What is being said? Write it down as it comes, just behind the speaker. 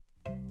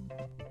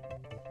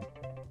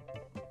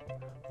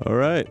All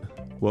right.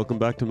 Welcome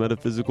back to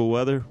Metaphysical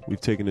Weather.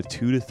 We've taken a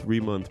 2 to 3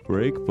 month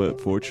break,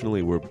 but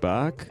fortunately we're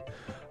back.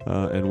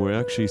 And we're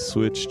actually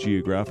switched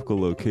geographical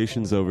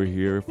locations over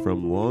here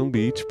from Long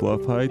Beach,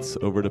 Bluff Heights,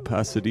 over to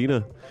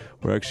Pasadena.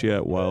 We're actually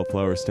at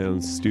Wildflower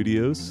Sound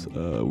Studios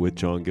with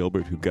John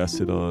Gilbert, who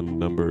guested on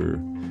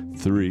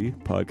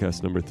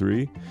podcast number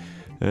 3.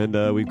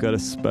 And we've got a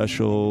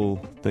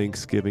special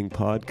Thanksgiving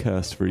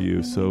podcast for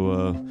you.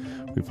 So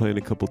we're playing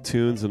a couple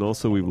tunes, and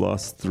also we've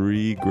lost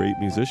 3 great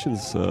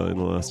musicians in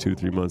the last 2 or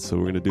 3 months. So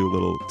we're going to do a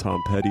little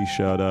Tom Petty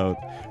shout out,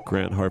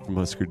 Grant Hart from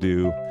Husker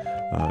Du,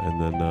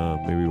 and then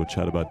maybe we'll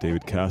chat about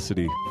David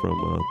Cassidy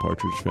from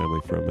Partridge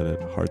Family for a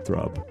minute.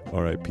 Heartthrob,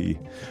 R.I.P.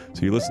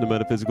 So you listen to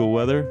Metaphysical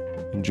Weather,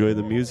 enjoy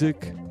the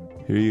music.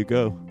 Here you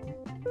go.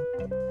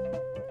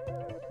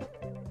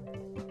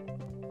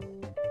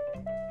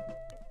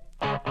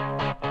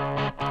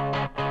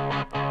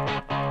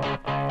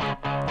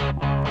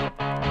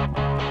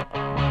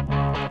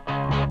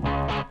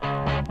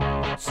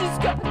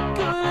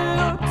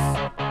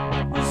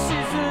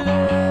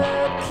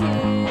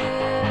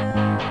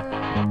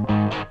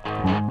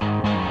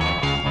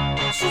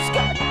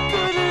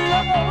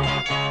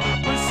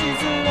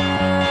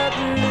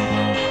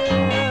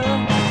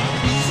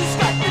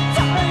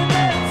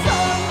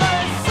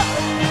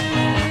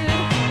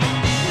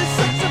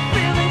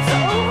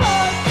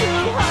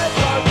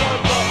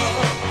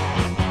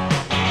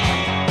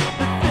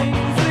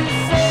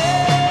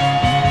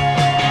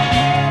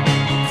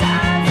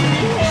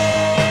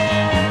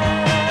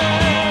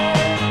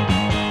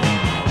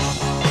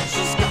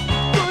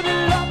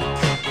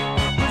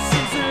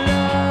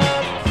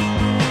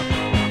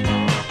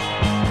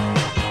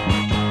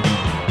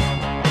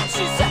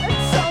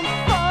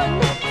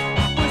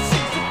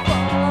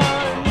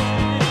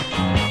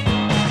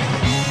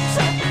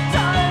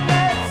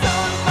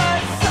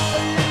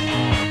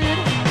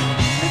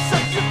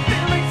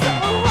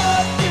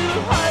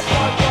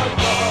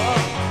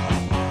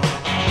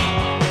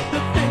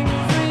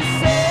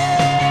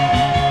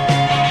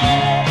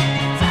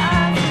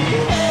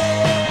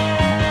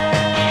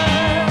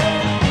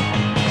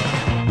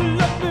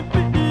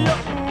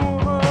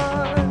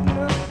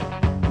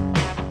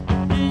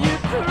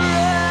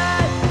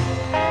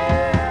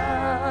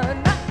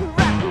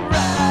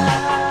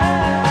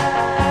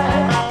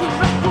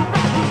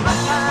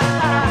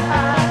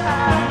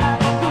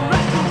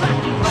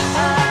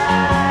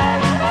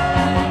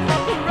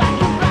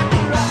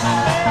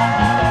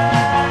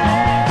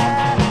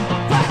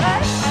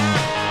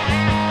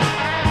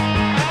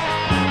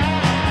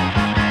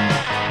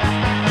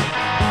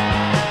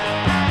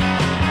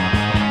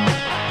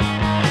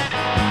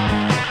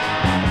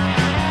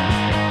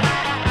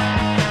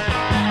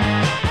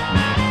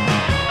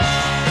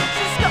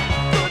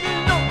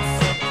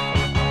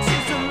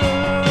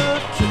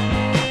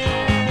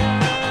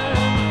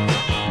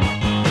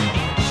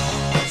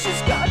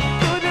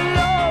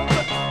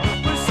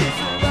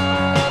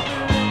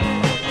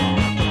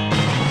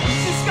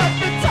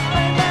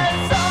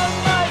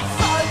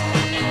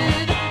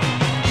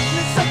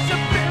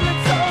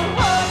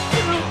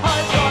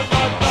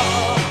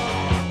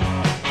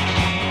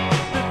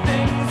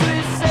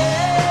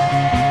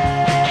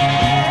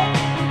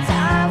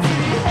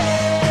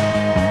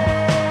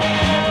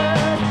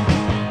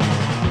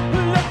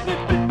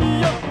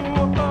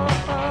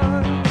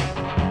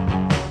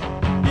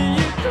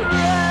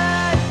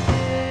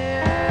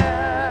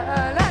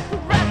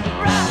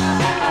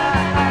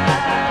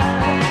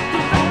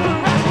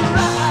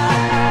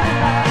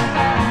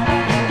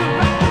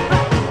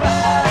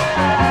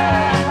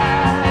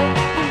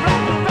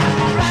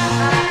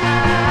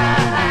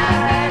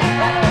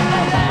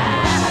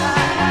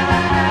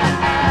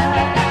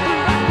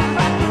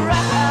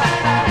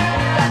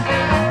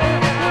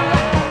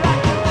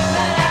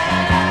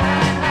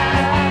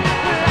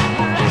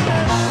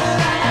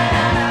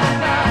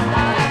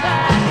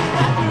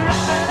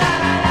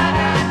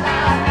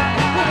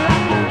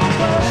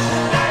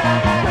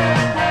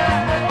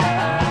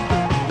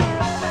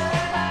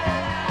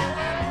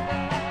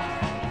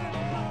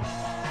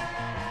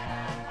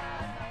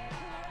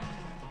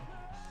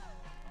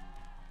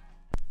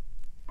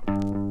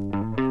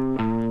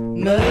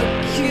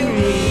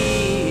 Mercury.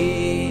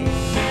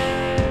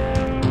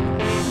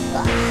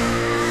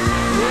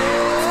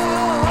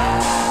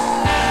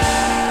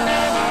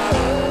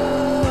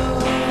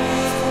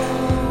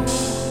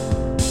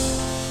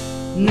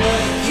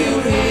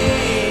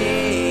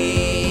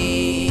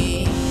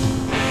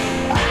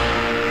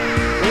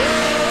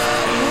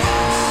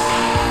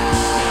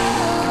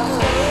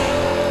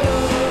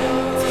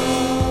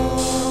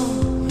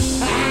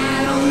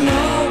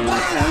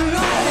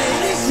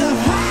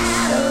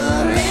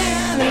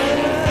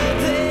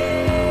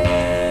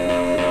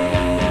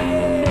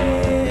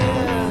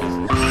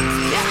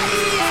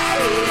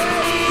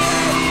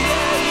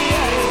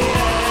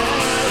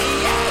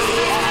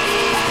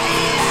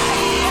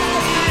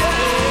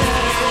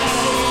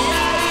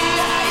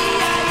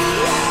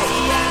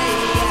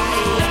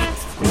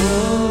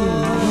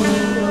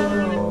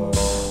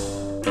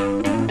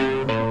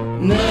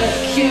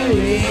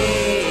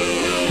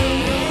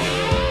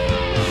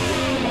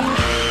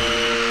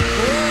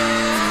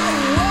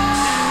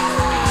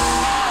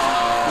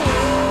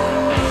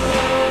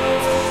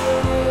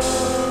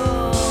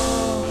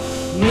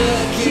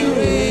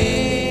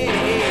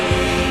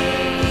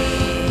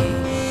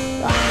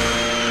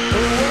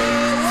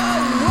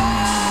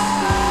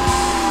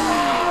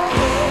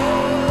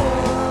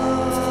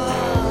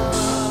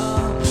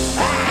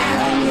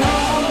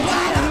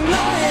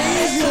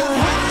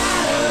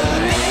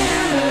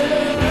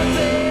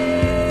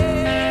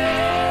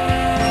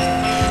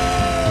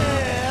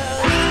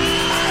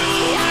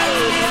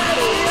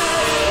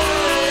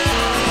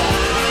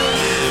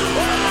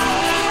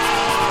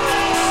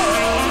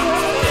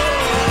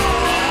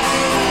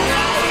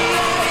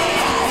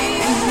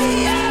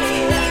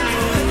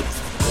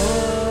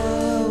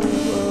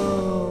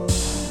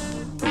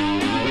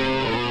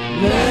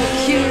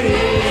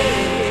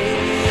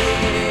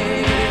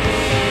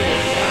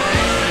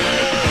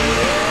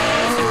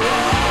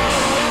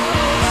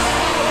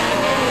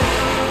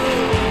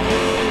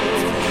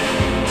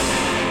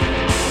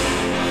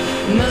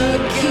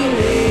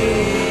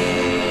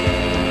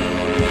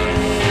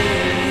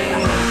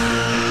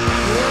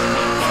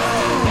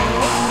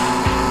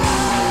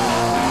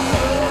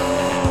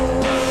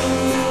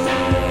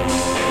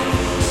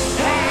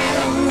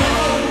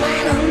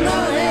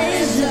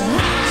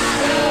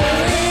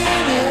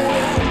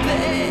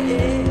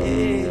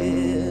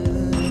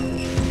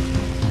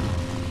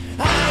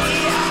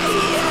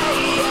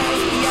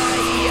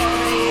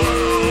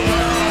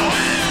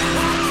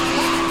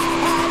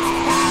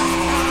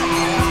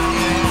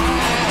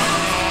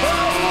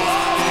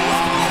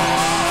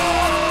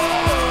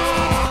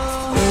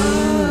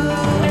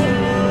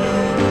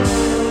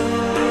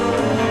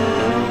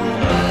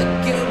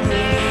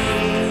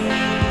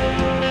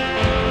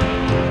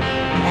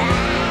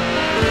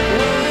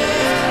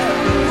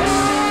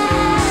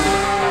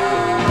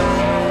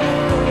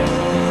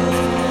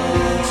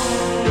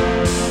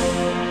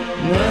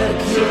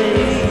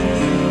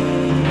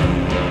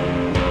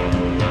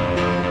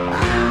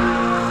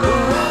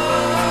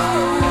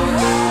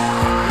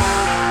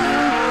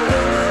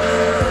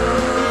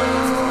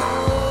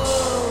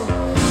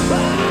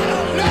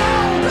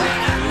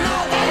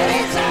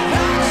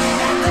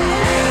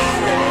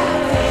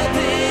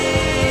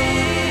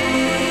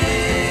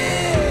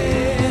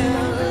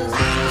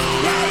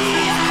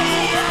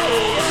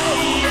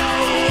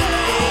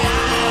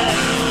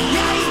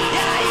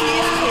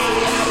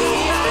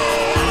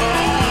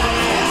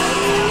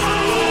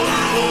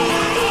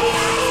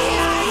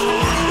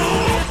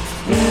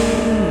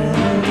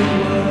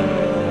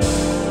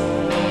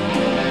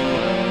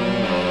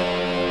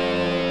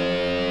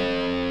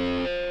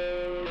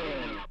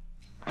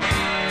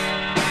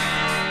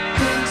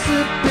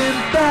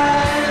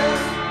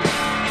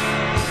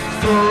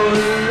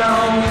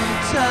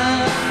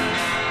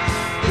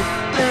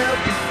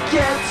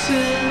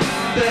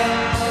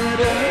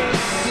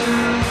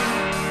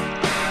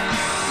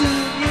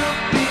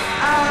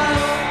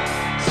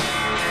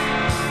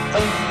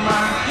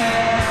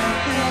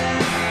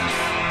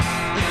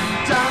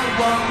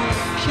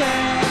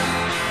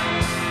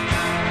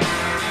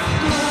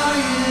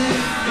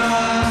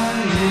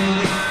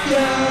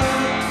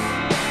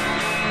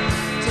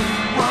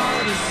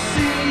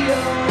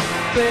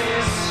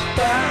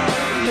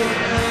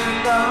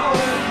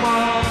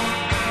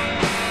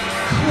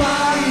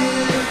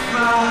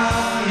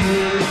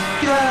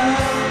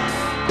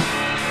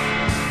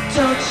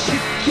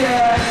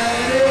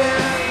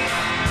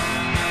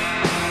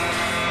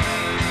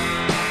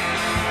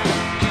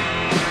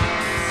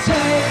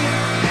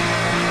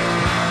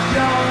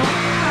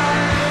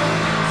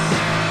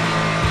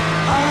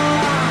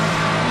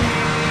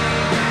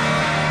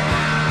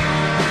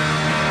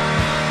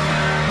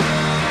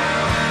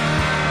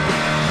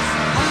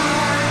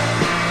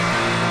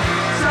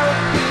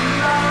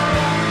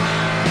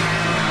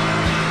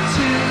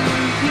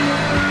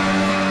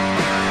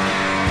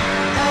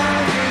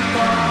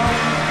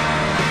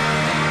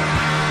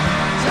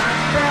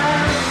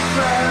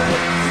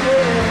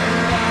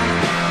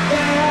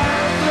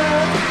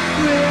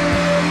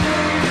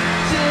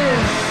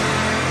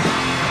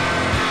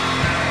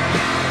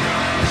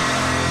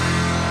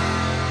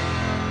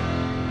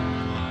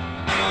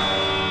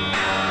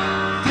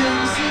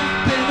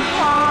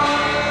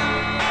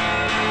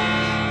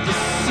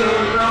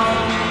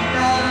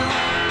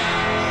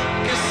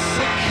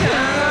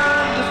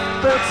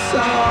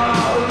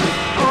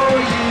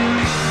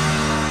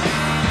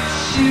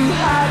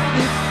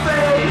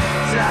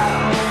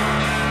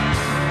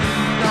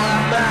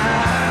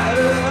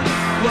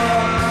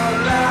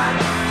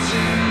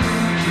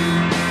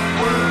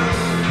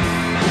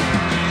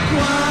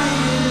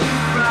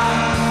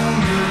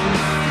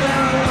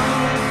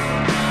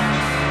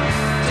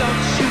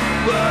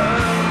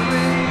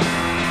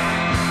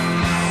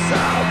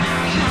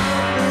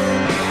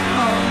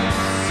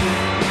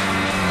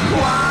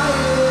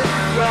 Quiet,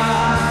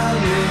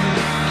 crying.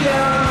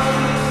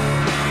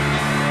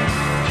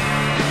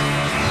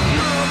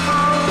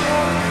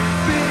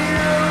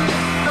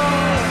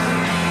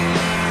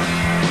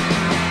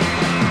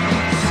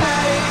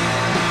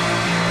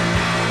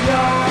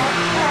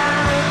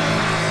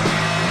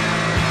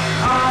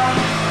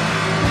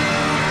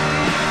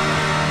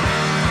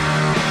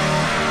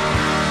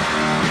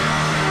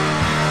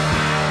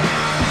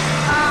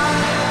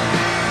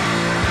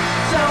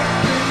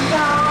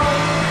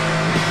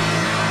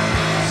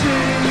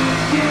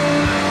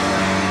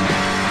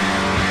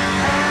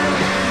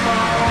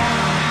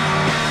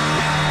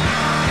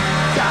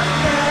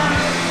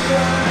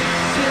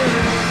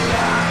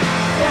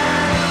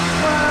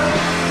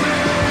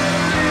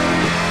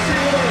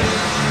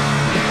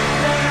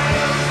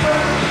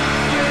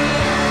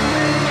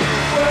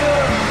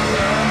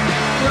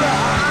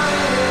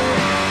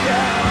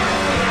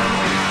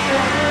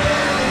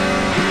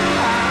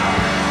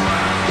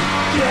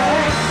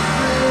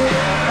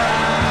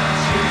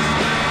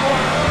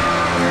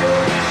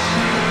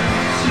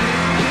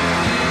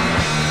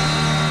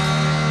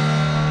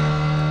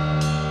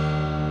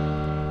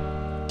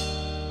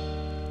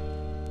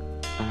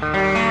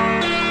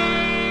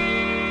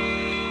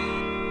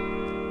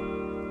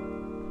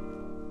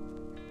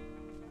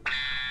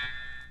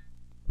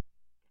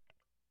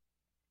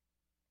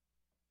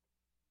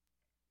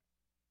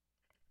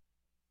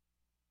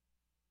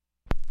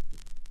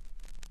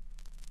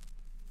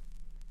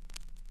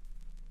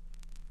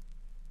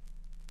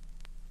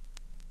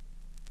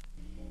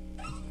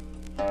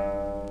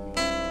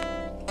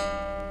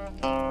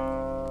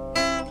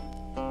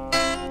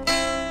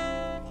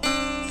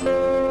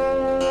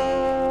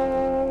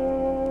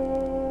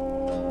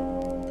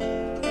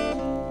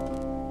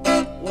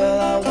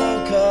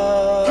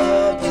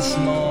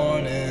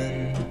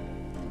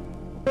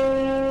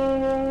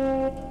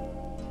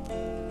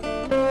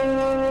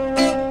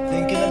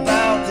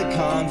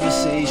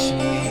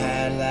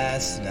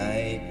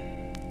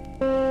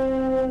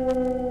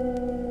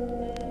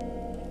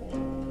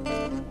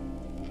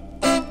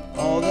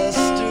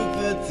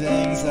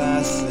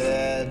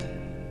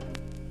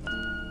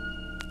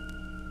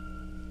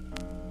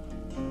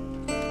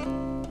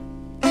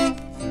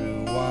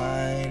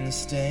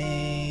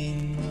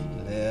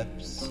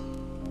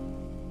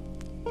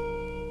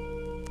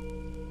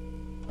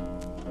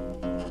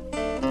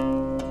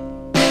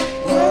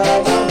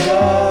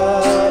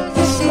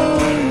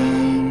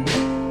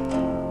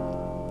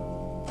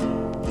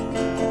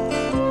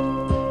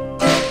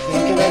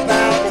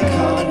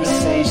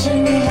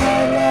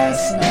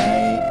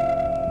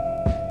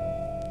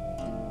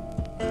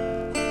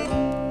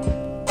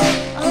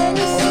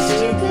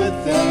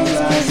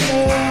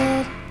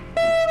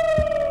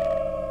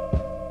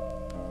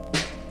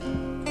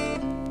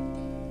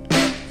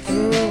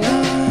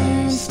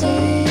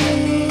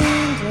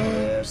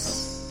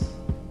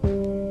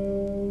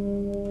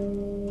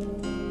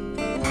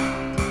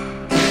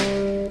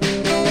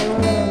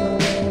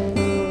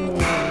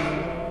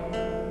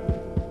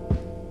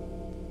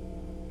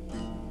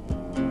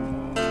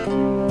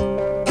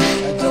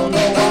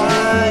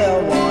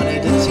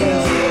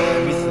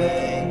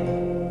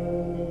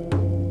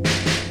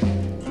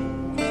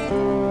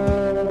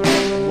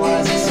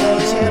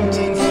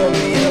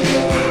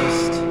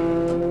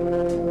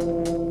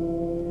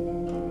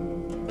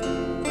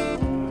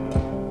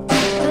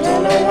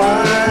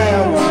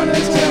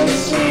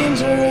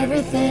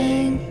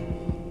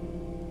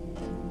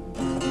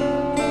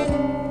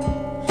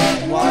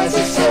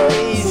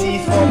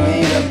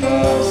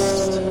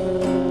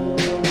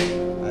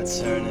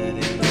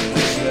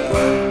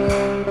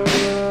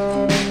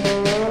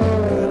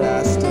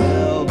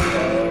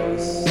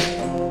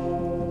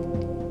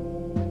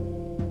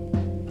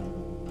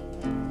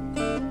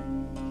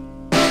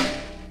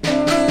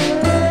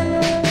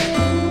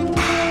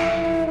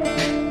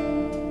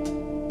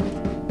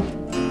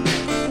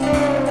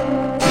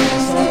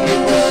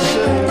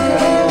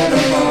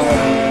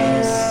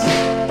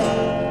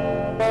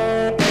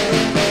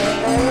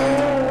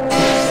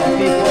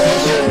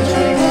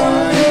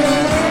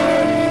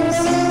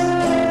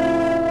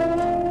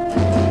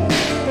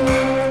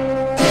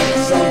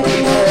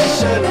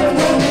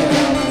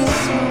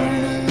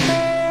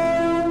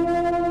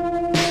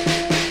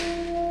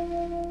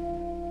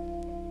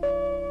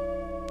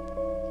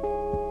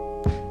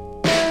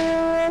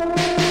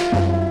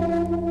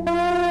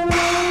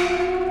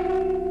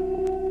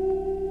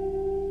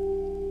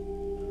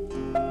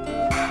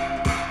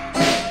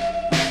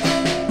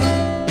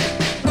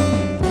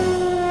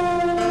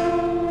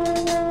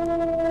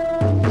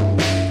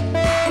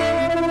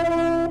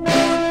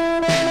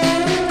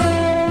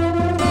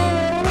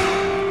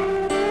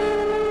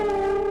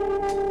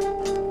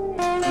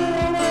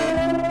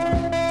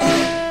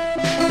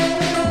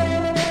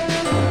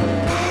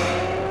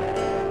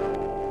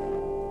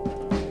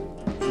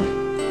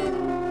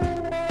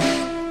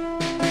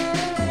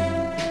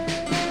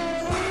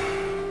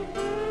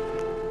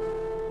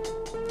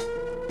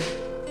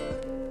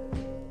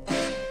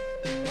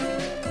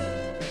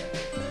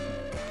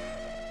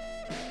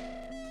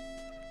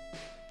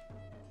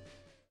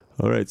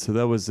 All right, so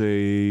that was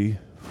a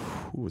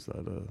who was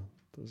that? That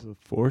was a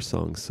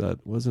 4-song set,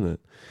 wasn't it?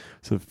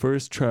 So the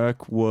first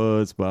track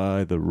was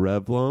by the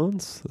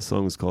Revlons. The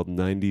song was called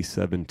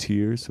 97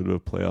 Tears, sort of a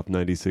play off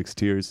 96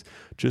 Tears.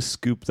 Just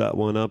scooped that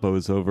one up. I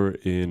was over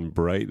in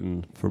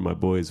Brighton for my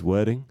boy's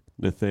wedding.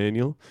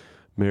 Nathaniel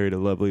married a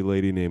lovely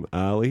lady named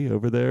Allie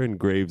over there in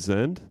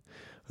Gravesend.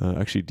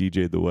 Actually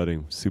DJ'd the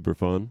wedding. Super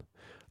fun.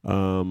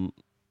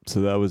 So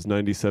that was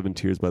 97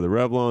 Tears by the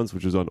Revlons,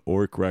 which was on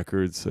Orc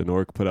Records, and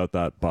Orc put out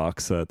that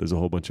box set. There's a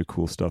whole bunch of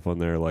cool stuff on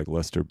there, like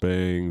Lester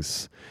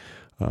Bangs,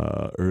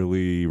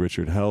 early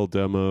Richard Hell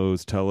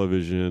demos,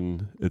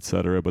 Television,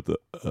 etc. But the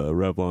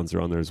Revlons are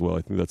on there as well.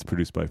 I think that's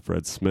produced by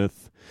Fred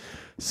Smith.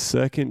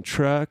 Second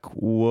track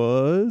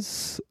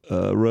was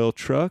Royal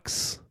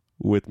Trucks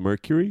with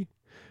Mercury.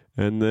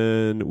 And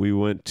then we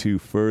went to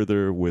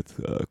Further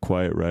with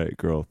Quiet Riot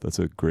Girl. That's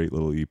a great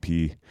little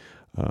EP.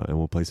 And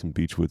we'll play some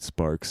Beachwood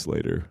Sparks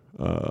later.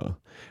 And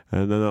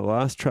then that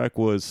last track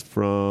was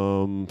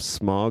from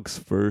Smog's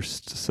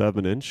first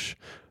 7-inch.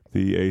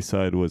 The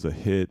A-side was A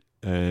Hit,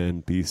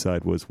 and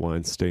B-side was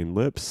Wine Stained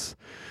Lips.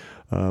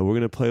 We're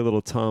going to play a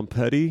little Tom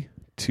Petty,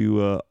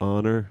 to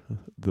honor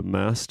the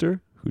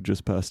master who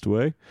just passed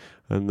away,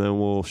 and then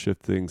we'll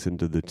shift things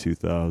into the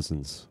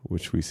 2000s,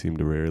 which we seem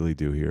to rarely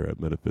do here at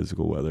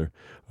Metaphysical Weather.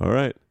 All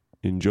right,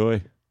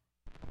 enjoy.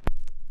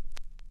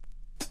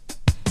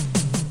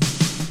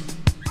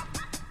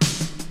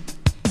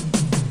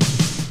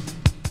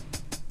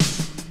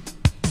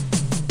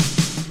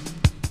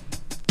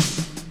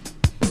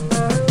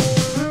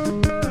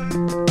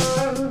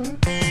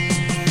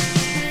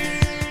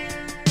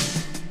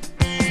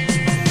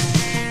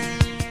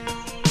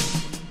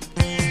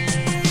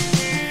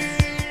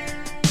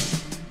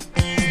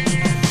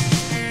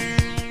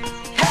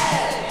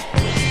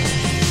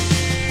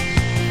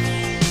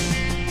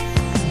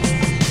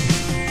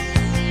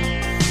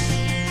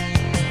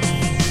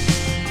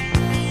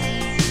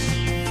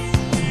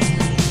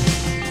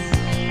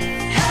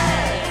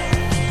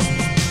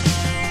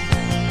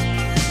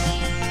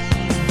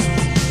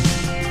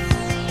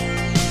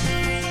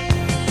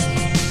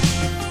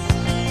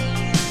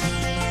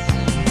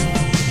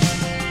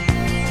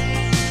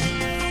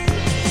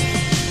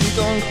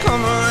 Don't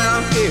come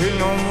around here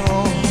no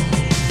more.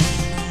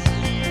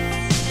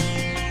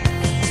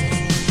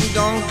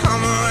 Don't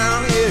come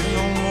around here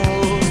no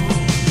more.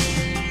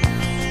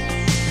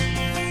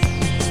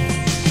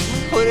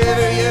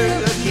 Whatever you're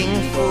looking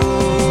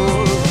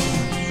for,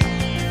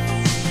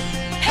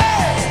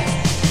 hey,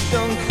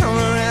 don't come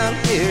around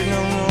here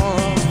no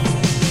more.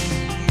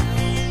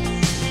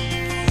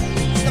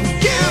 I'm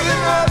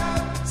giving up.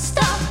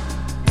 Stop.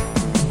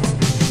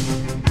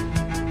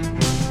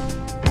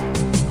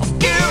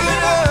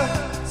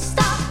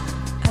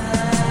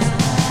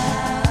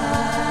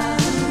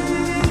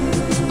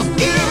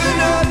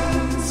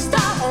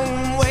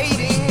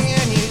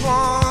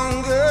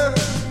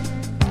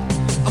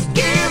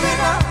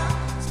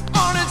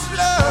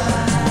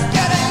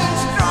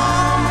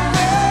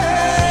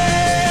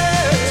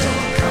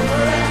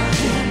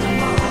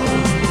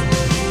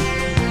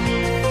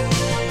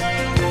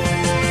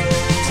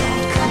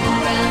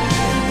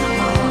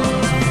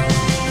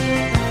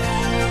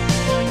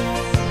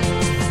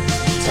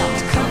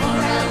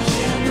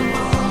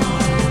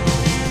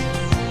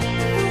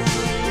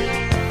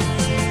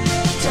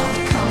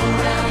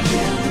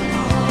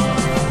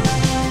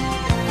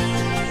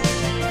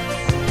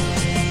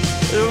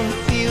 I don't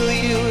feel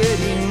you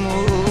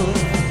anymore.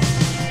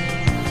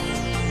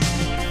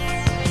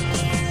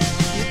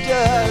 You're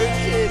dark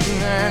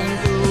and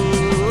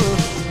blue.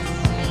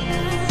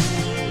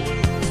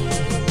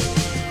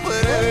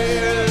 Whatever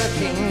you're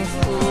looking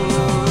for,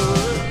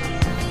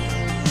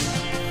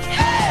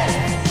 hey,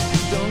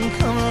 don't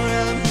come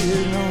around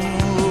here no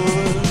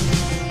more.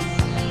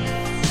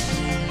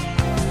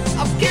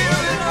 I'm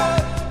giving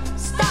up.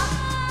 Stop.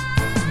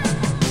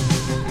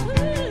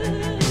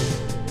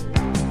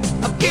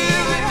 I'm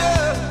giving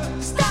up.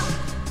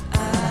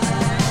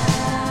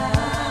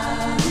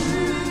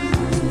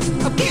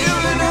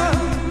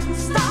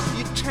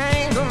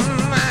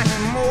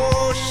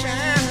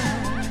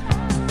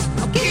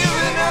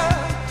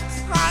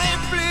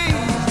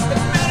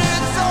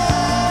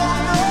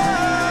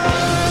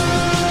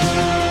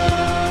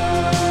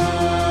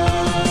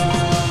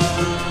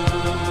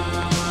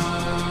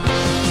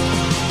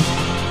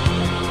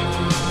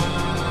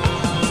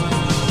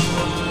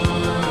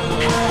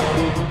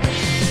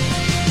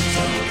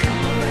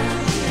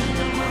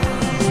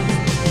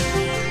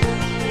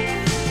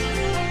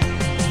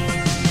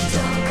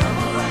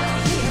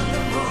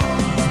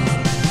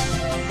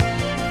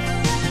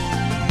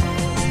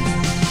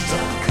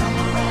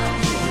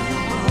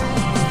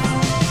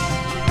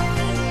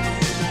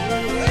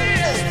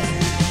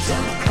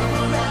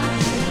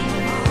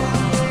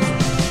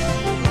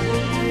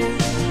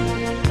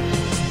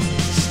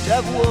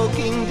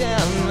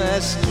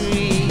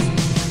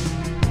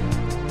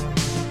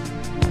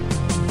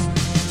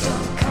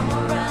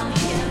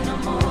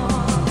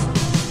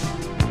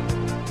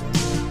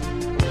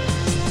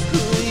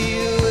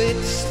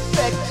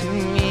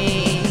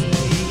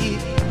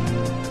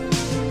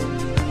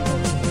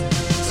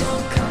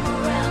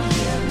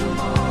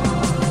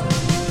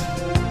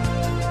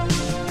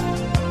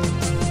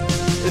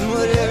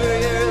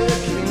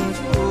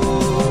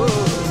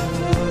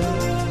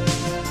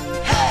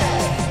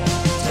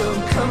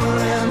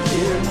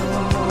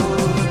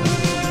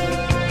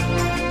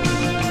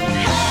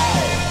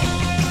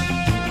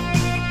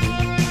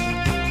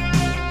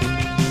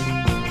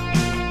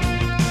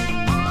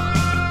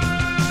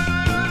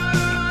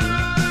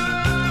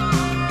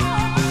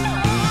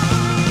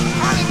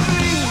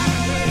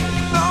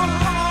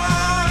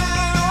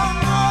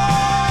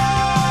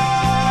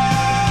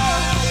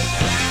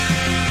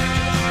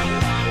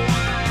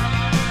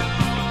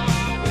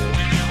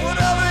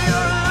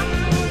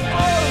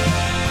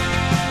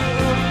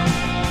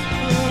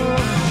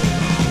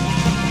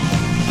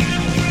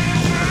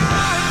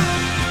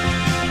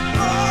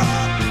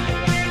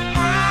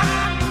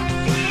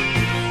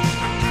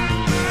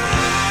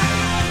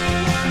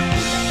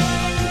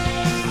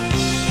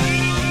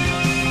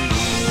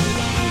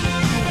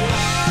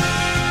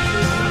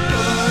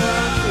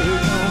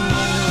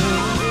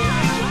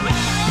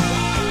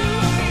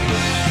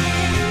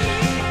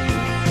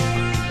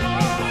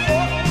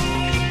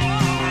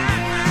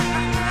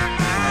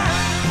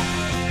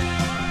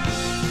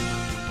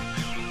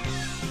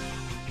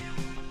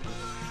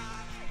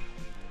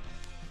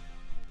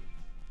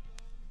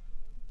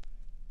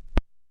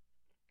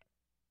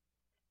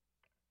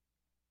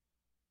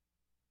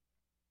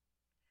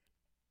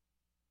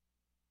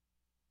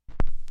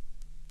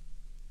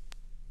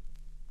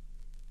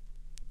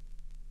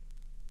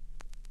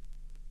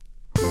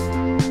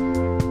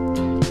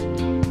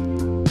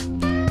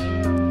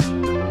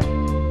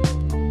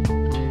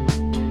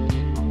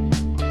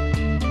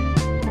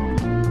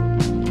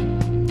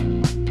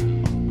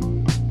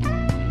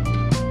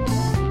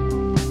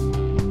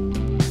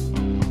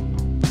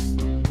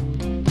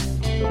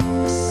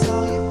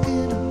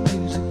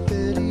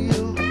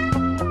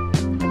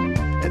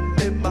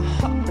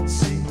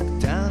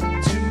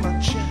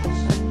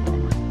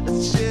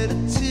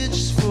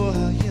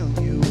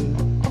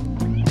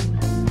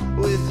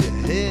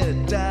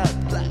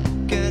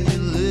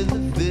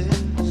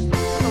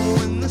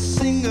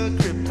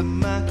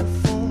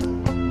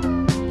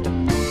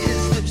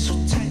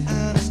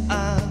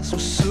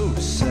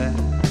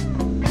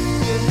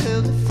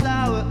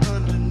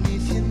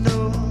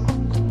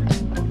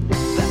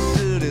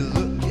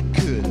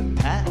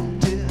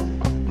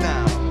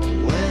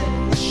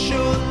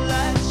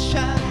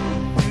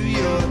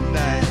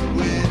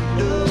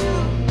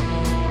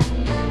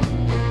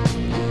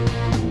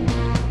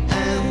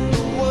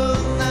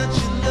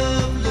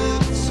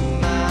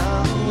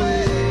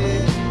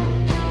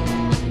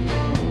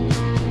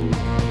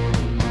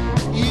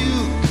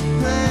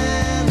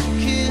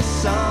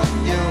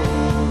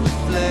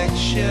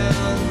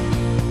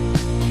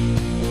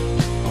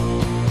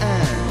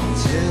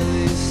 Tell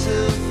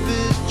yourself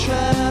it's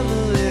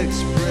Travel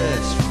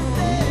Express for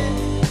me.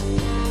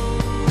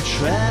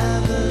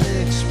 Travel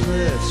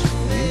Express for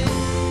me.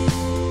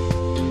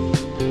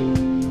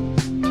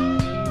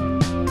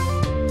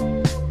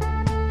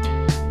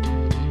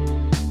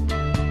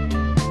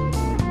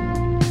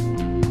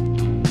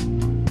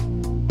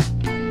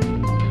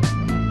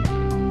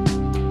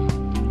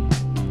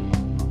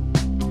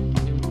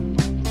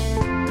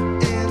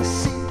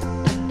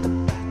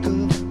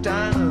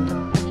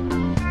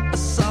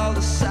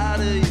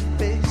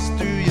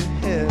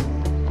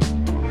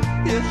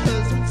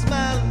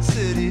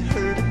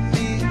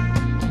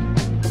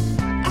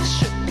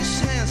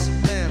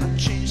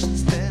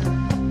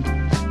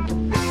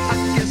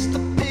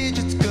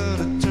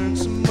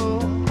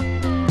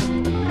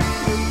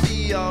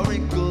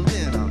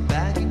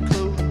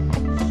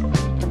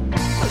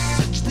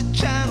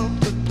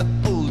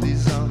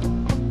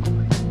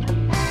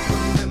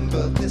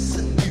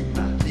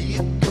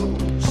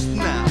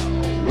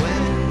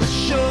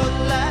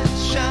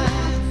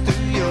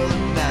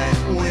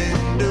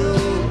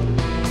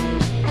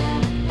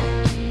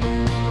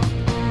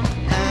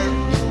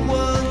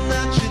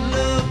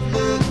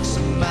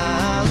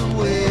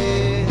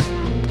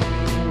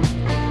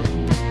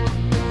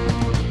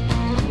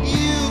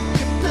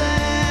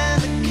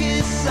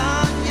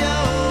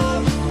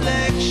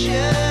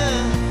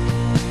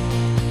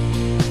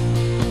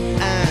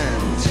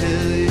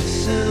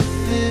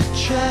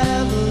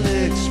 Travel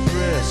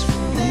Express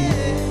for me.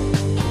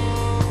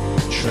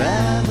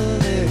 Travel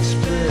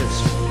Express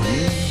for me.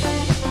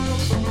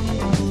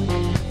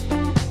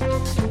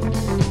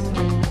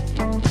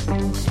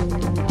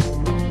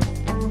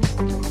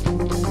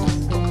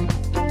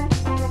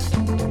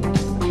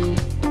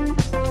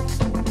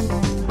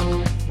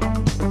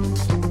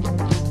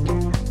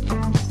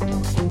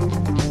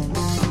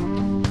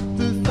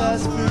 The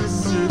phosphorus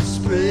surf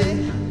spray,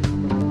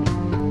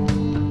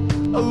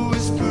 a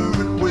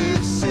whispering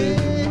wave say,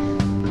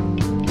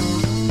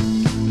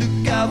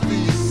 look out for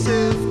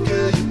yourself,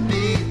 girl, you'll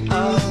be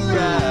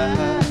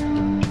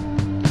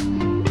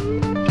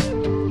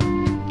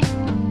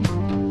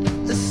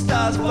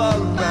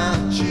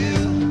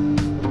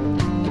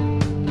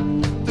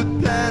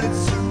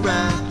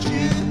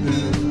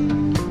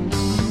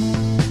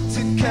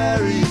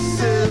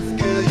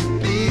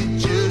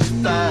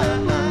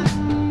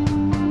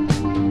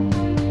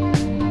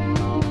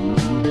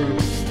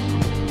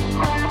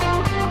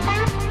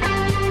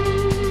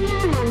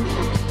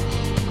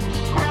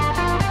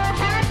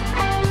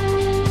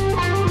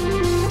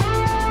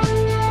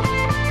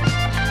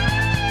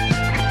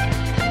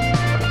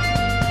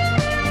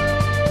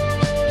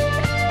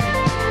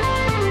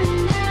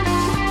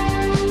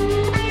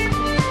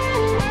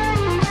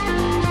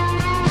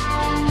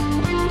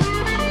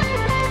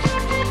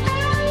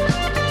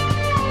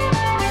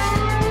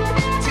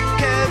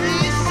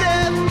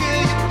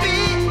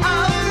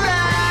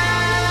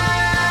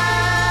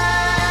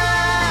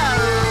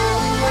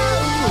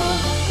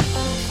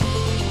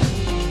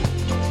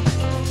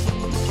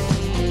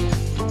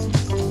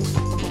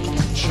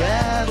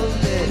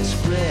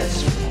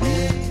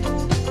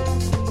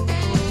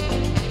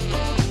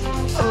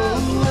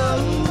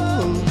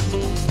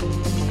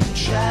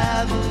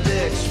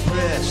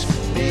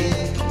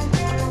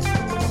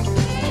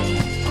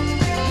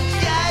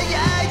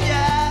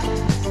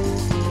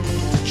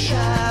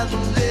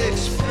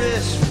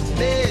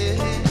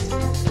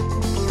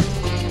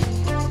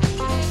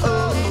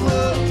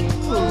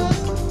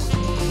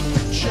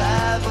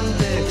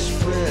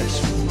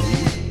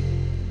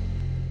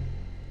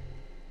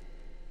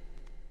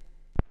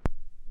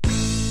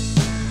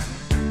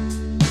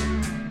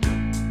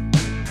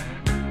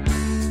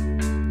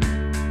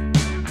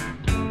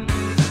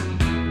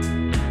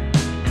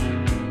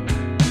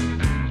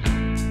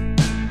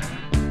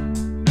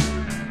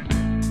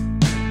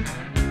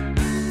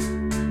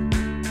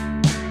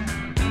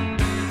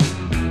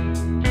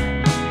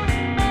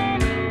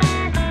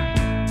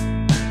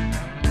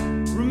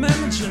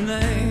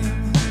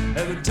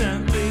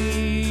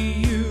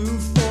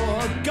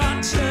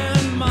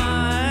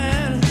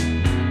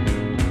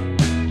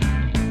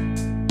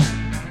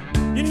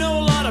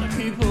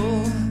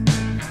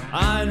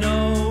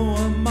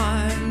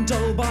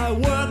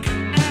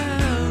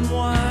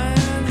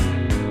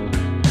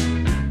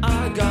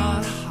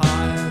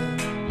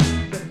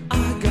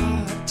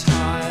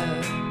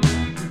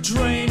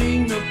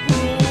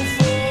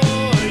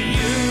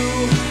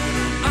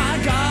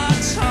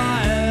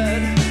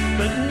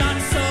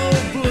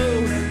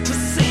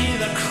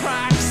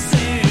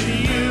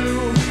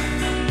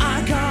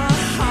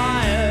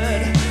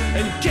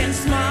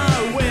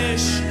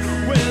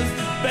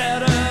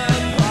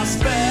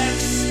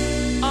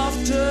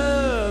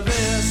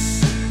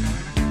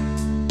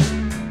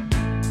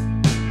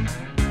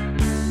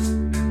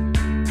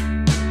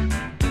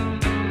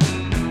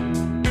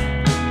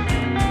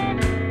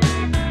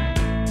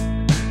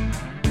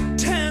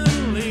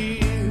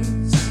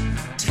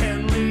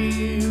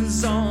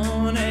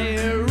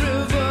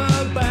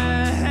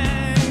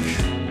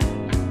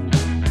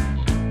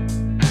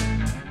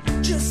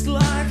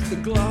like the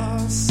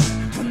glass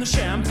from the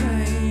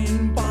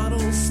champagne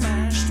bottle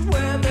smashed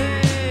where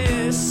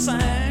they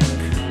sank.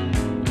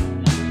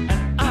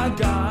 And I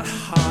got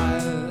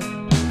high,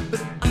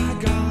 but I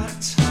got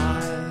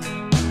tired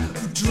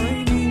of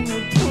draining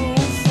the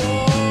pool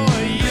for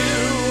you.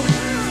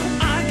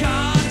 I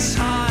got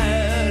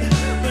tired,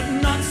 but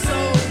not so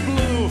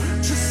blue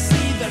to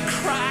see the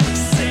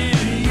cracks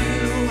in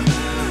you.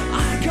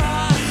 I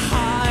got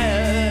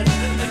hired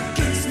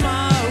against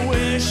my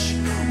wish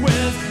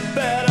with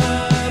better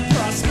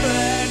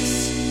prospects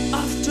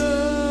after.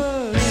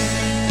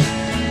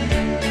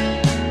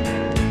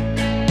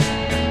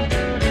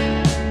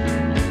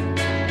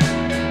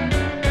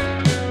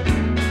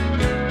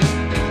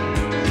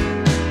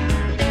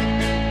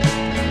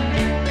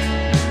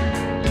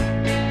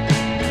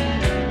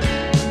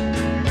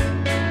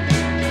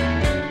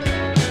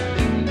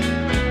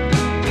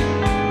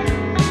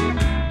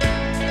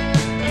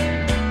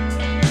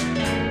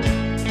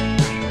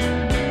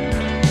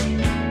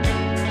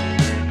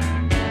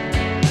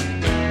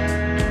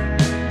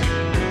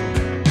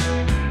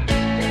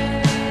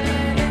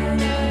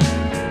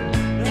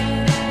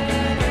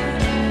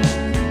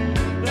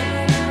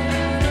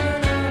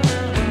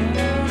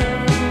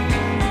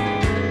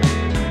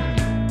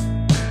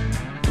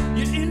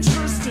 Your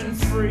interest in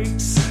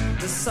freaks,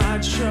 the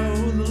sideshow,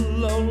 the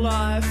low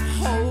life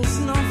holds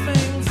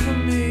nothing for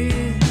me.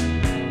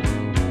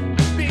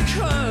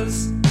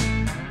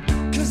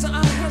 Cause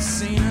I have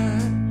seen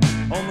it,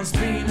 almost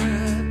been it,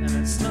 and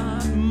it's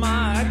not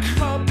my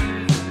cup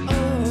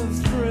of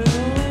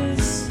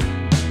thrills.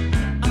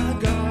 I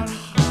got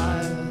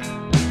high,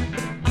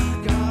 but I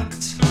got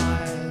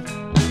tired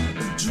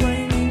of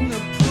draining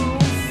the pool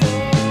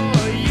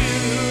for you.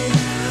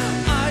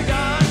 I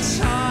got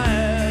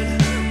tired,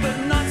 but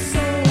not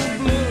so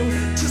blue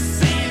to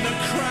see the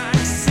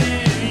cracks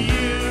in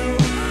you.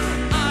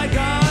 I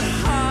got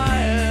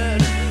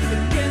hired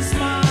against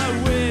my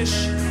wish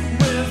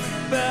with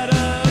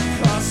better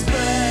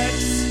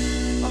prospects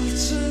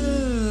after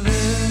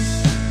this.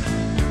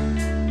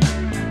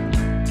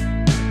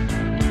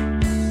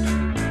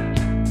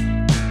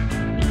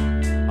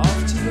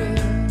 After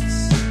this,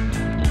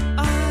 I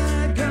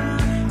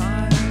got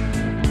high,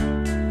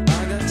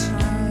 I got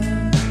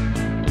tired,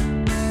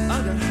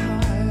 I got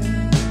high.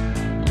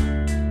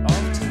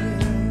 After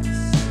this,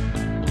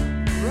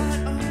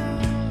 right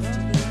after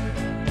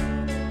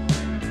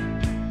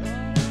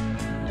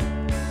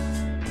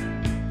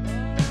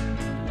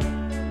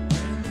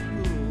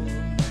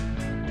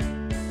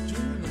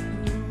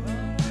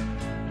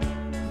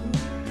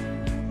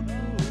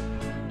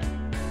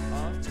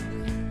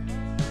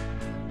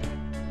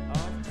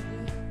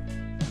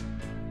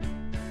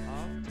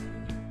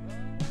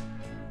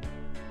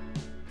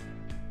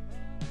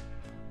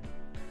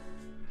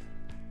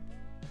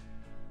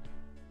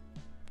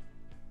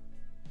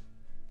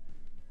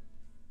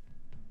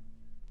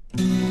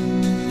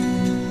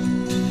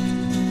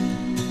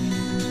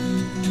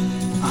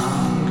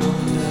I'm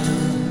going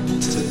down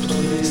to the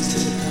place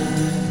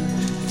tonight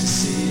to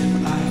see if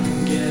I can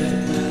get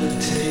a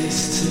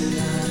taste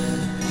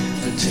tonight.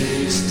 A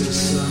taste of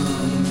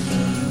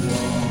something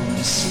warm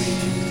and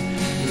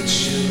sweet that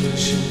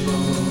shivers your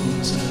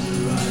bones and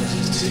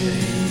rises to your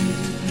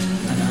heat.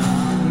 And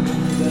I'm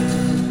going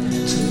down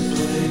to the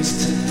place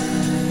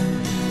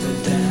tonight, the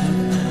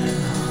damp and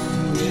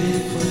hungry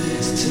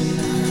place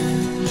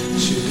tonight.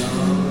 Should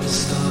all the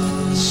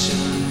stars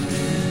shine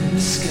in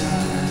the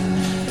sky?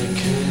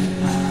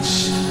 Could I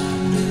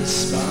shine with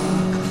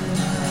sparkling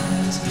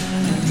eyes?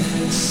 And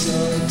it's so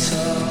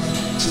tough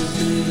to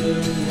be the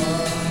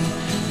one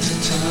to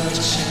touch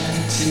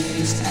and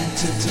tease and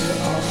to do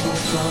all for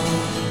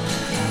fun.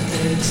 And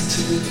it's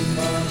too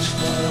much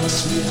for a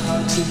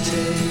sweetheart to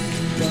take.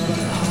 But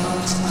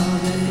hearts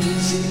aren't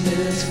easy,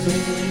 there's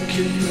very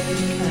could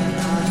break. And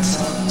I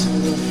talk to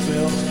the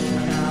filth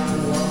and I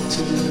walk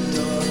to the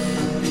door.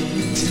 I'm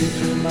being deep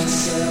in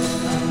myself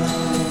and I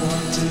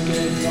want to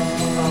get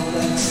more of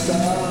that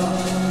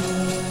stuff.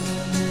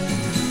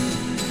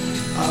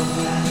 Of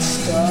that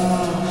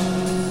stuff.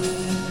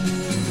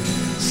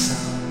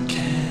 Some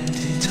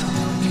candy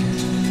talking.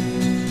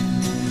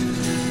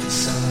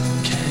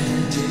 Some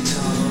candy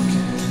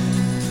talking.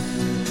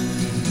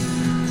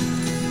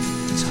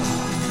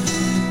 Talk.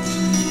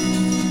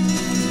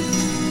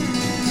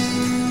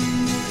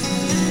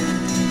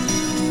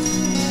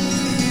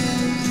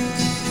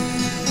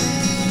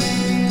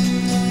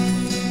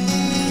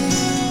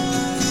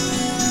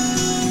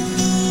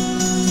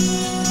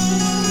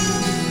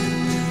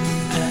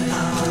 And I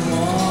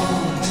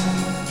want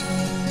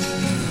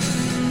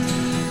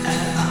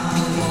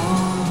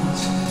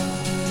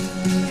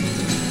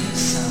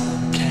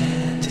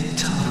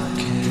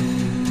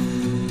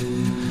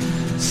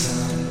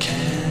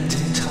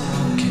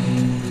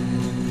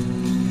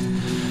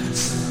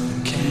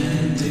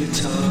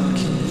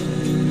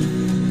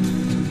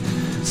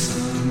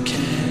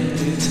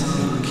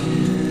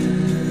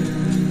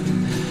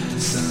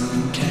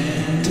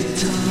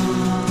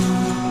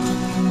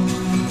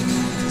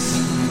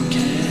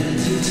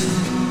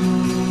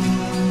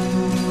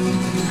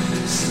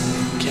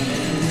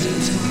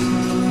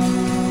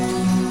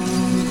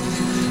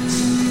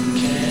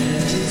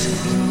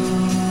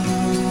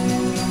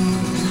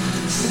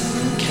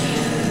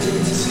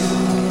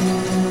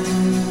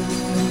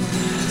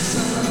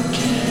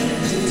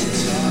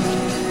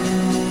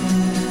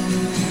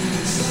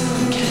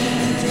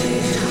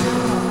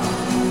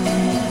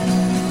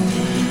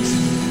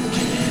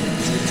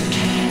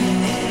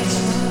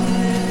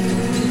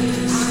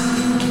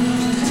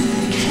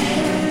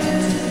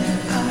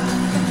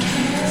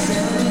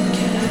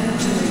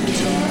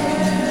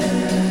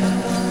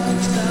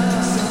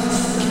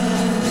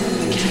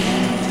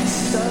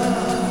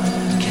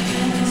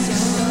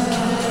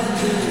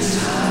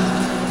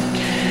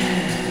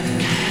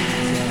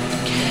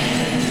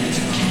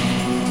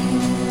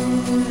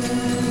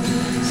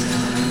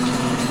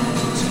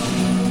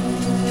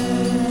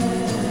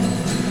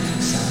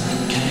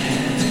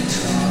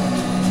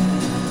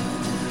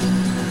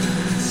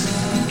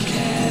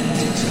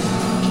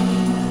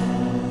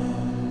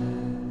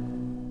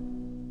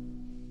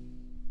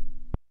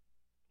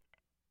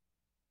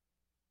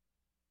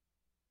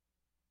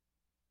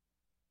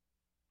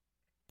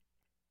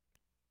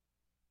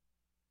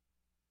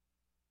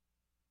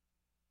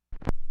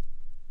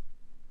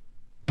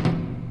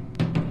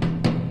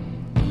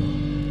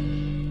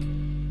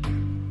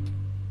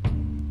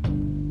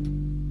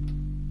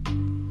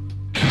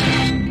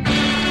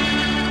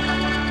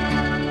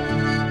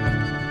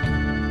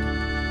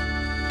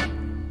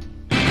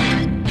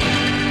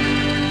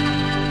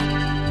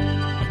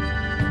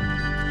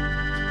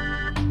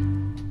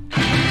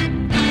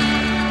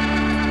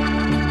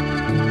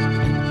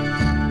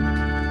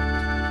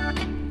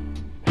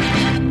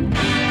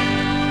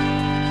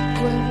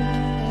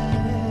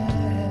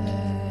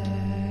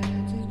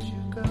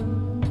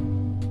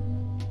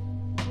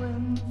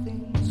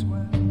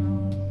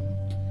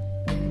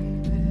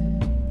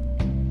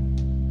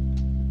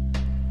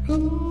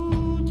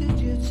Who did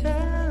you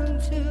turn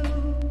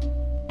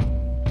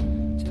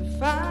to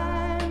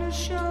find a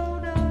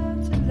shoulder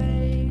to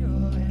lay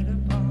your head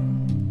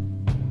upon?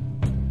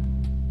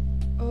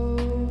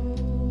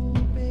 Oh,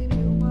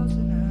 baby,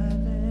 wasn't I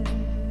there?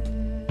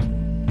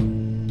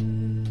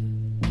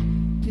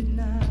 Didn't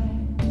I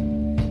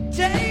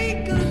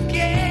take good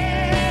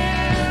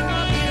care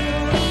of you?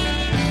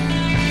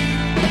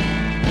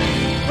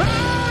 Oh,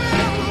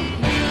 no,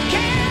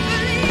 can't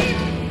believe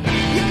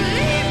you're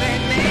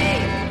leaving me.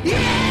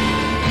 Yeah,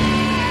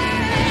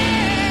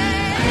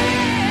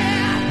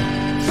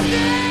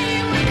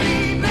 stay with me,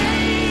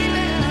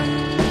 baby.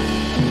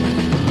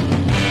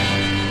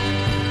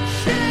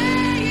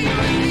 Stay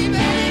with me,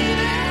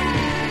 baby.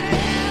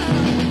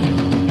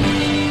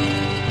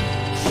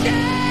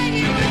 Stay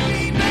with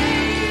me,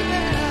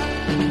 baby.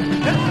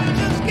 I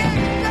just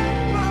can't go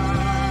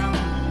on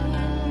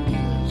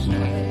this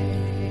way.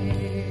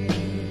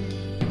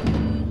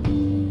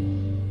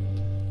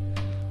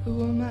 Who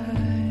am I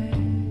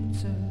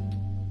to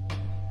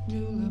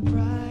rule a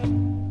bride?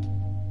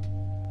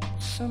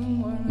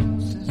 Someone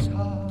else's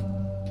heart,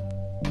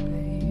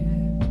 baby.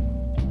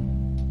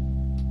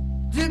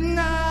 Didn't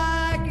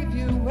I give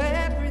you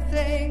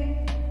everything?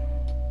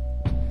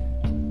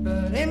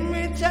 But in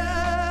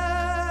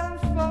return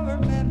for a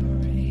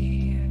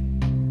memory,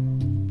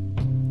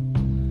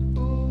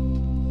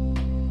 ooh,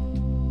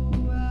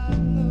 I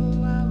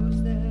know I was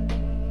there.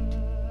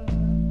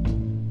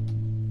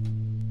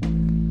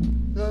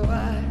 Though I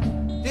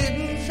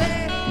didn't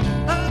say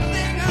a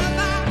thing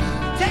about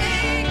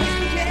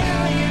taking care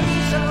of you,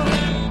 so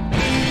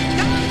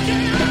don't you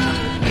know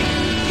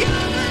you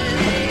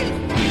believe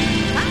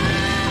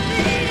I'll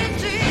be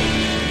easy?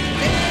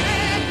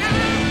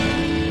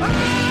 Oh,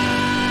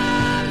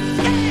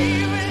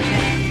 stay with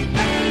me,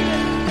 baby.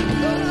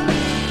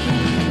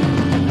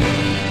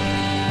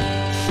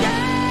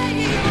 Stay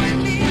with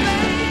me,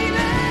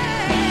 baby.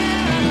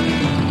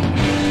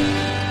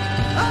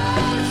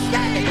 Oh,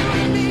 stay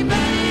with me,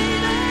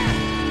 baby.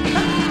 I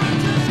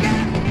just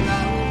can't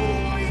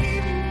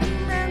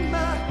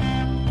remember.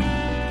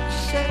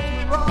 Said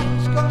you were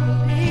always gonna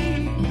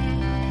leave.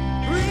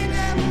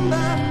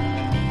 Remember.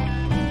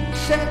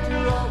 Said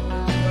you're always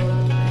gonna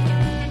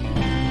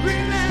leave.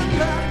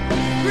 Remember.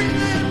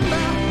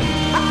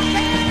 I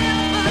can't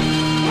help but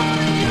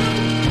wanting you,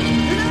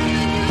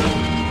 loving you.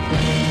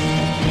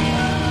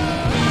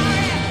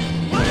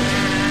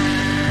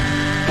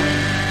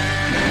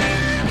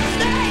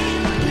 Stay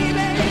with me,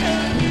 baby.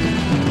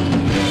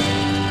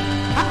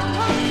 I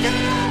want you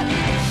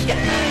to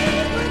stay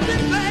with me,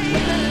 baby.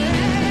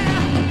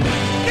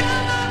 Come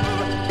on,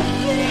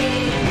 please,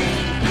 stay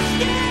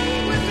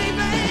with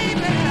me, baby.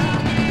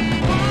 Stay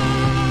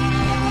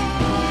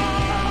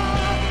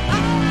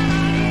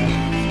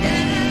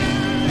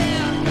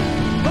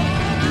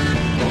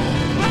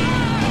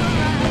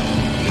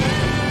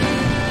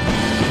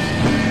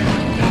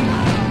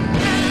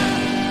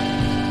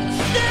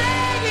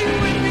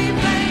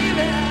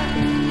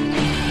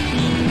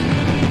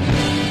with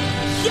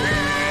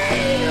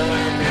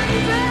me,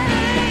 baby.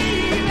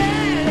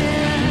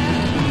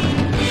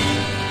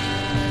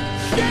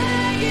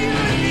 Stay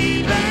with me, baby. Stay with me,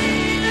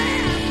 baby.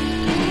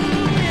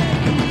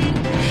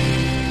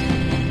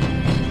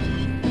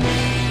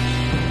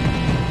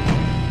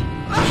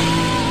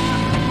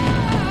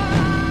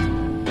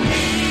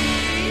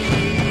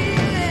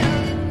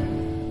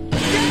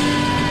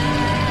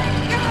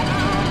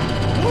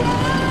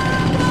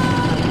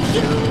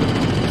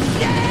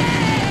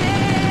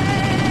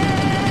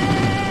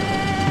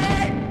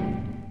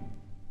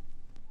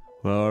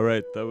 Well, all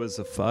right, that was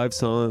a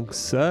 5-song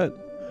set.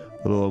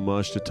 Little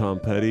homage to Tom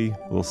Petty.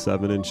 Little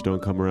 7-inch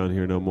Don't Come Around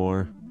Here No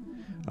More.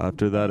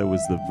 After that, it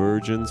was the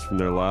Virgins from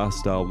their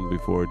last album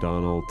before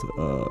Donald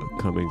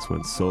Cummings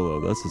went solo.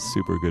 That's a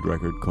super good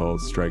record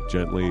called Strike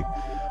Gently.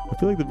 I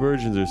feel like the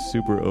Virgins are a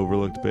super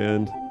overlooked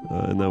band,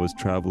 and that was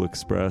Travel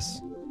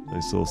Express.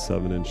 Nice little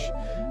 7-inch.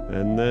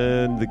 And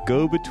then the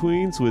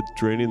Go-Betweens with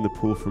Draining the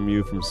Pool from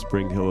You from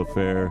Spring Hill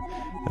Affair.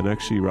 And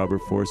actually,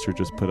 Robert Forster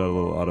just put out a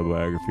little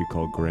autobiography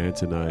called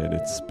Grant and I, and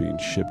it's being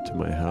shipped to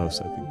my house,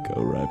 I think,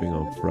 arriving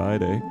on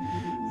Friday.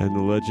 And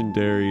the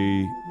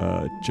legendary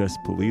Jess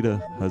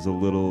Polita has a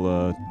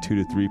little 2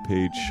 to 3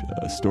 page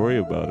story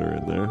about her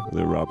in there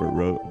that Robert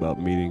wrote about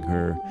meeting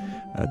her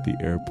at the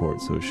airport.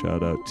 So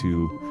shout out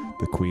to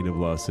the Queen of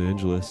Los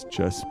Angeles,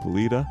 Jess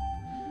Polita.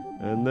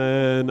 And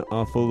then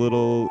off a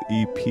little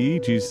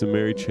EP, Jesus and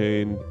Mary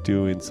Chain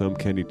doing Some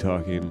Candy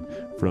Talking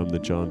from the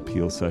John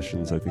Peel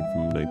sessions, I think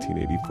from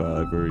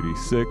 1985 or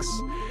 86.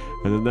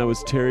 And then that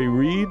was Terry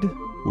Reid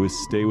with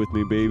Stay With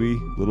Me Baby.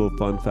 Little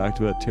fun fact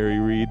about Terry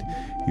Reid,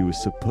 he was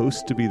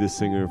supposed to be the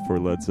singer for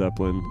Led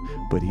Zeppelin,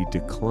 but he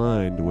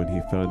declined when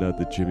he found out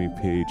that Jimmy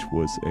Page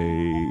was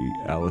a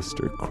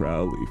Aleister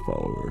Crowley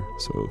follower.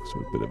 So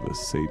a bit of a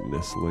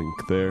Satanist link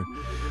there.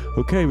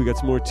 Okay, we got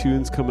some more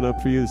tunes coming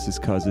up for you. This is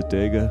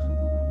Kazadega.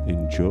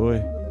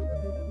 Enjoy.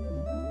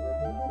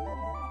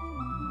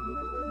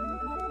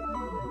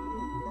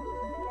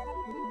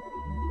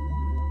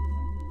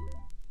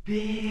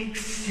 Big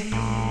city.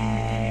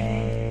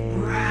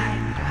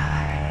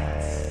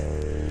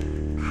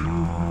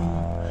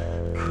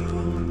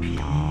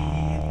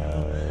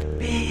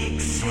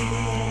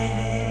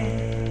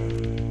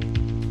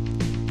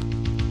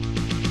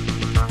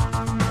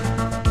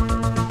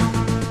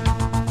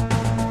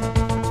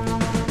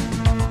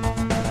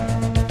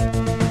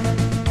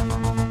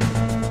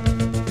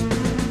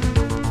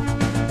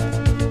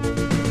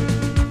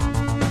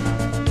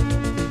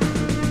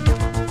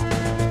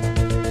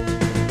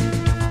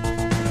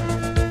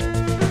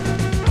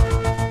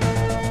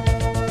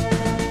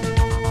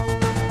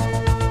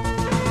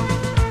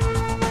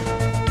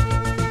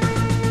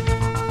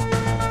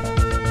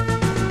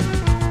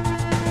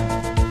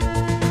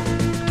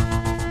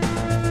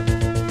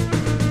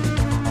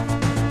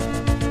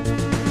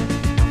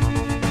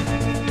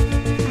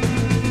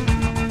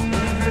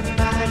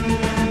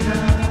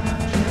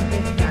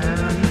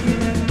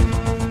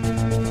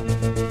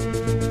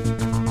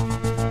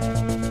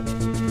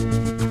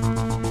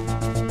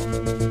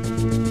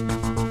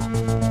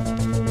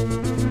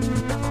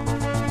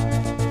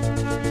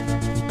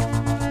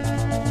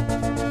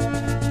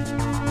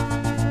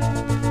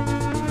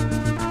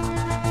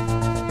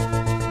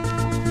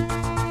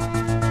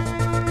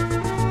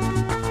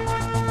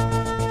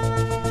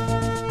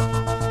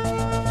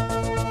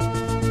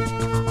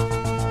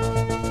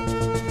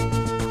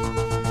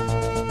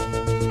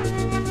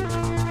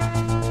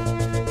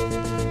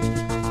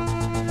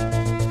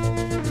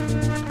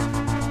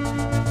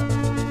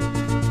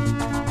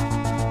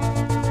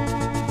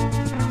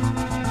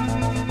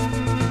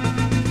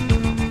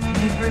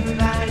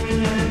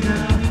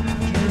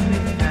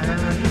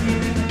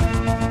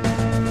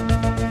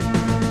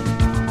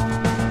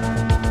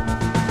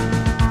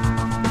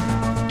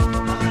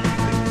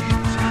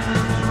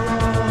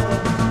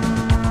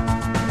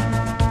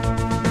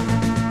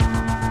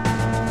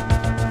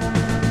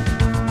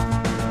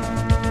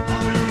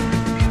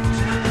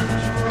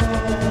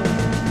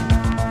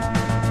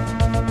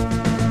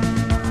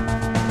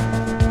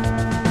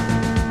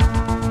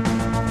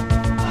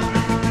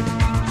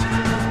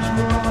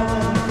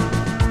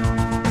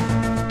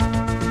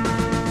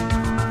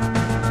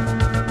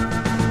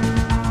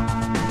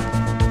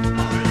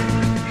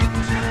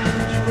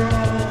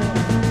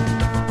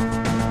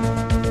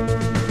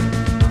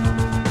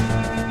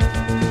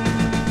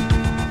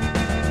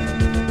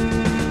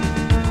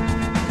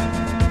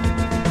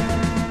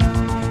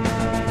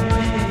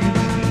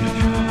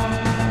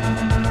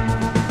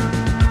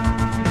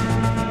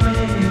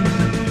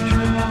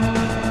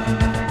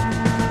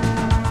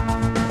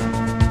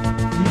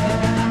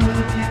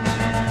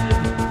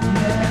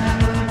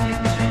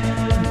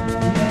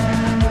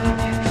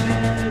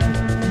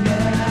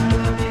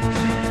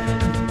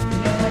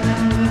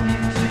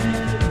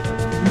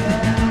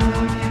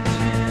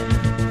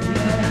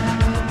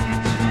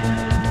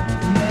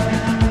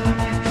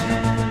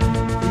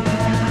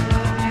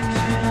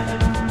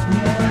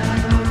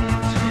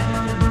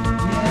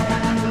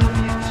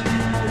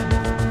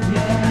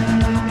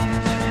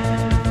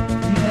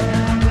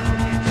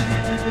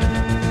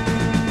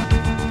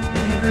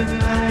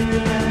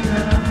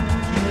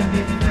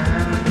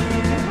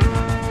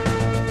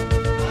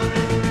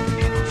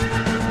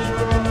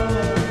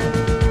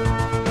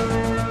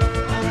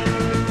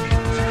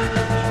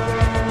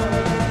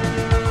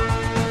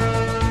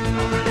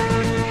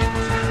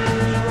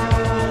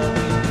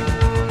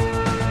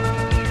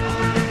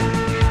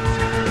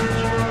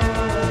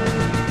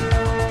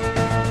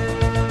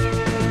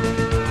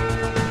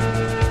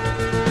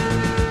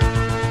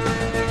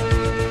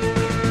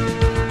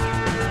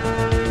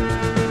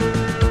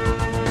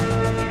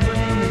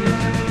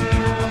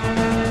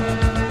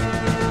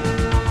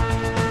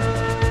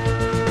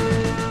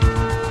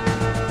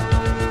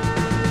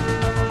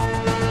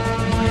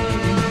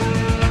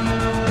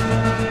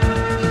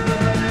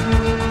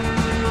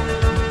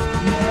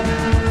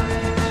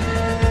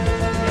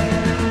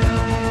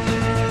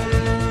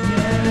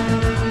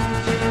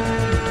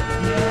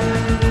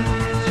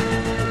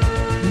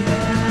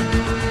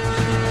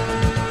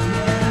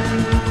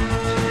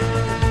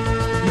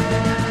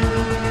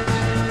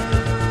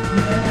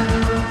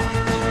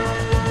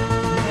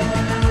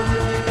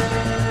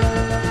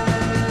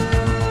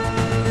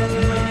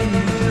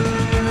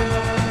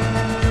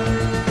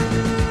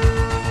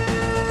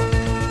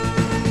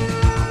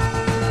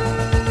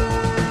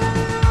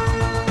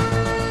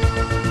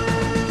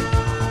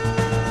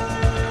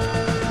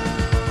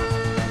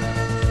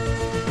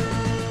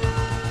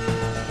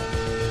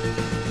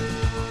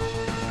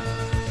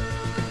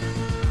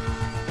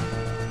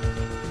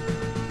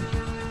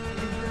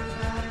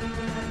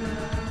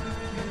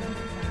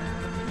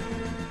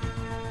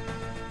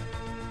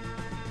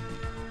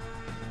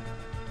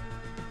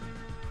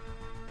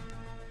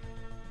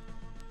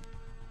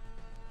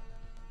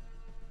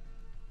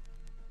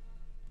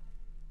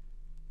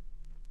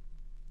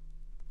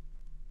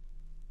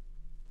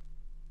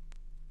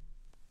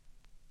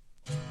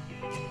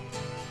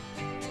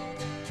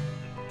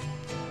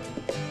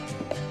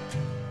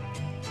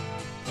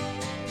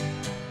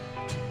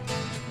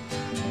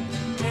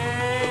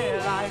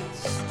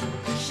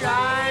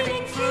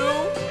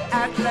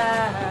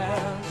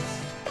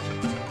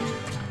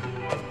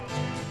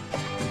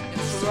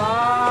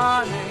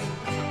 running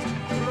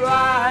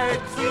right. way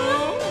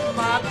through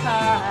my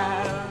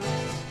past.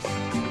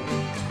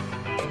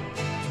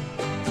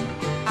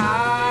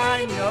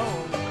 I know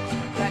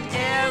that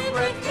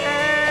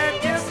everything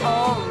is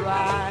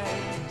alright.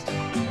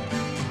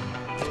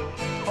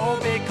 Oh,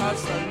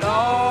 because the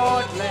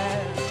Lord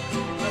let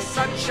the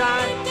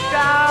sunshine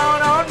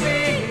down on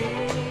me.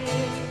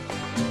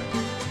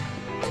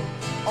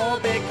 Oh,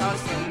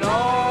 because the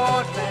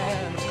Lord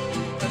let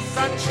the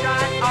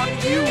sunshine on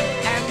you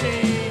and me.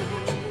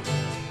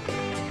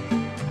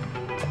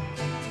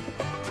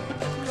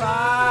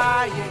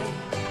 Crying,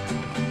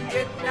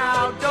 it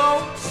now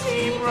don't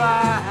seem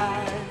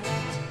right.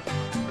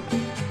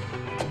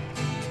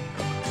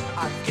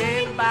 I've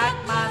gained back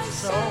my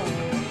soul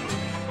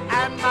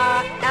and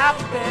my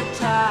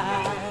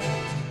appetite.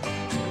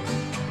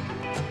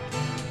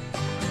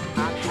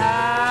 I'm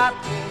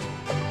happy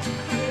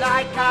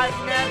like I've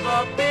never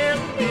been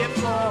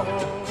before.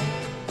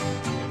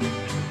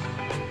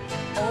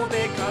 Oh,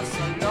 because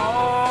the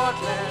Lord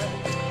let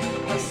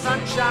the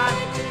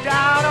sunshine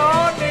down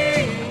on me.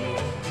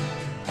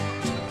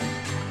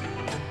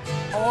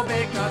 Oh,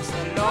 because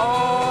the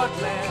Lord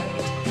let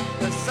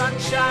the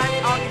sunshine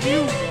on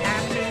you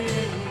and me.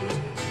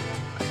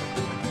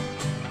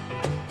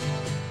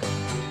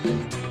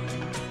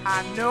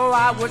 I know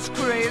I was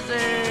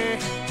crazy,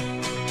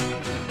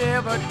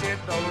 never did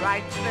the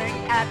right thing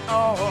at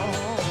all.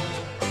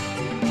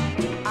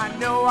 I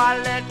know I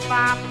let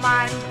my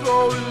mind go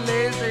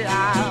lazy,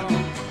 I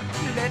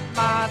let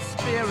my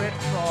spirit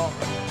fall.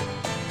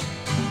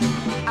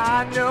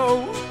 I know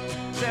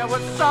there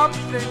was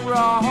something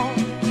wrong,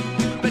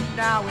 but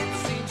now it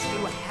seems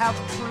to have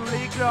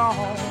truly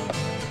gone.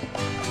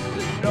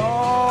 The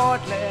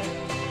Lord let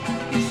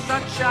His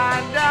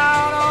sunshine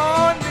down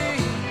on me.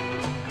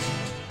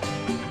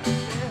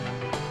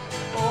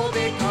 Oh,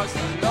 because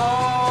the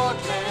Lord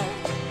let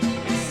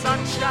His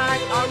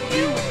sunshine on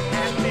you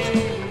and me.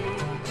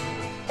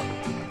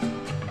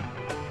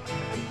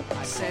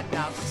 I said,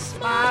 now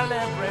smile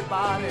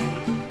everybody,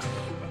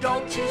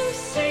 don't you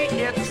see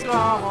it's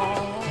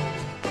gone?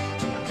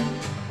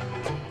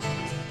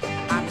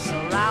 I'm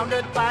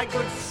surrounded by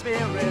good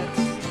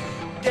spirits,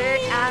 day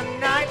and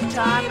night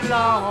time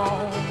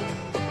long.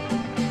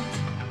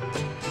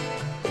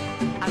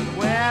 And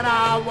when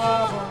I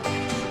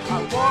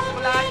walk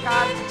like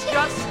I've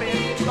just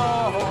been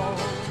born.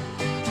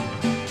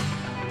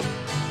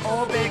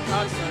 Oh,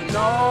 because the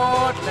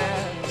Lord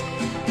let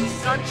the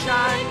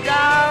sunshine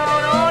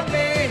down on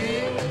me.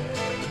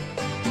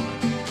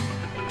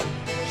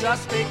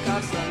 Just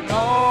because the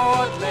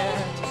Lord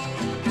let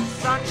the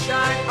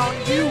sunshine on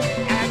you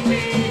and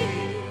me.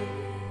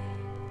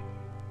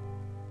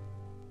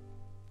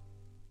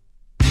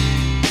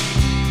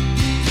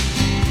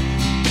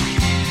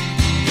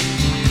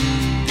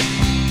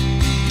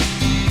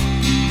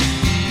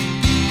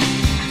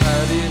 I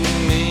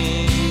didn't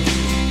mean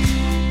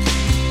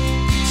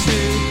to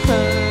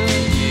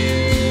hurt you,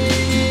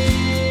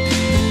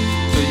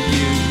 but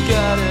you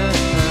gotta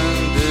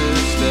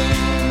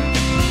understand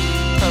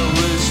I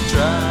was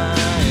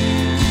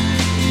trying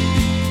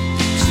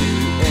to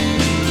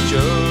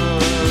enjoy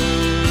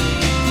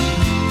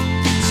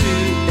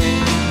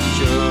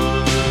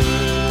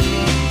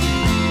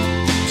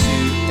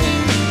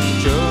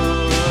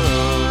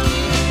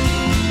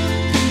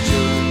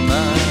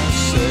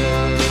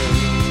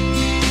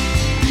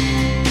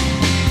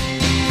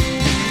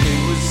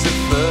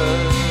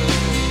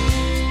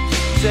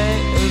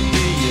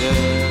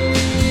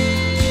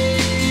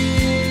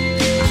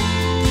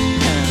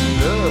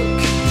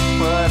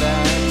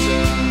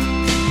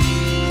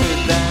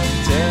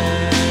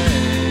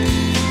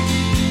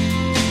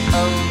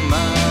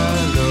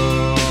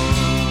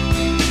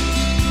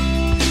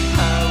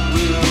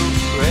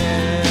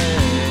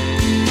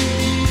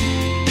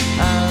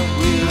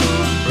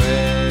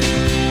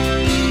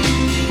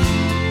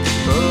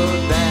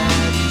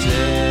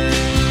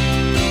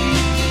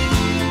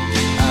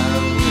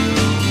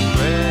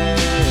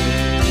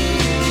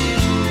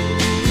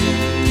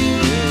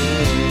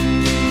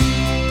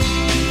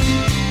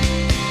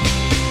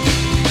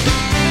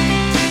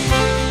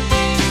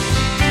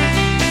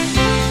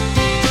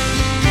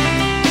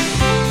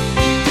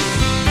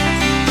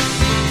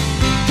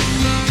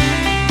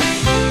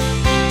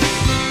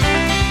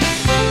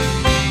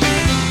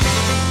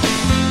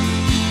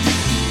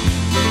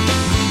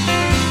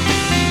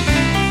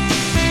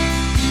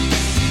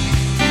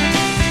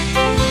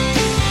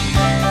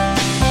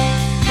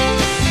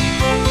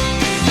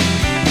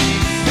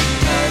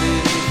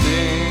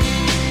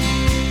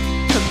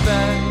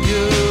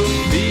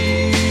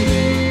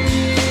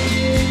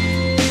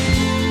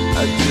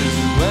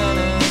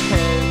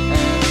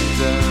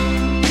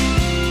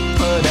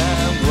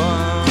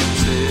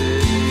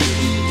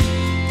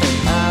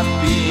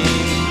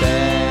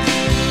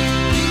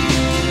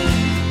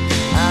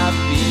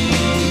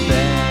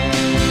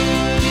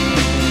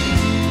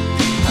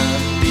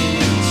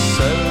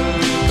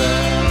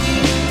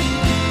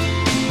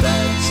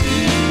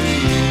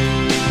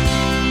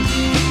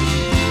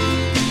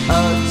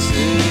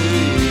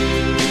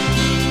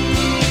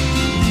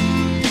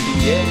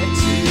get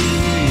to you.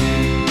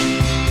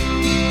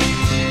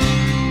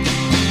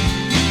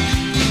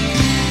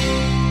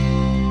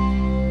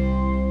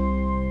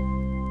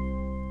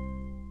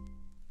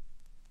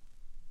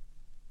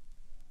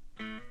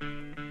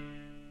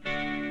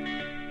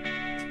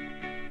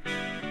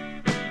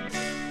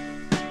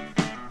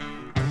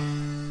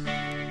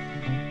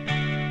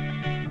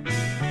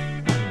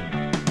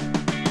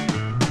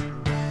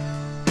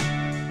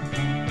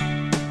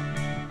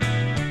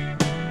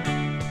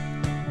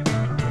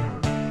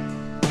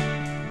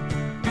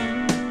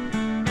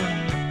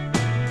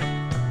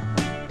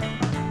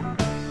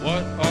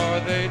 What are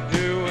they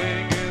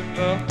doing in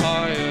the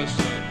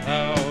Hyacinth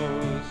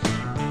house?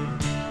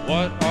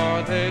 What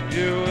are they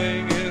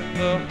doing in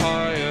the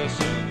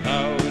Hyacinth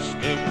house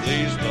to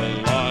please the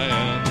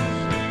lions?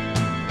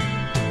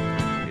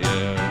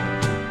 Yeah,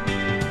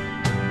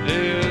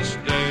 this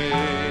day.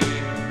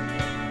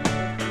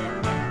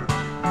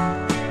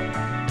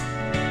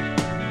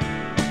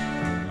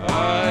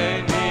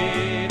 I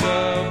need a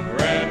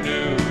brand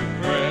new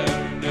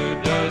friend who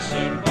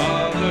doesn't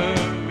bother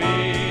me.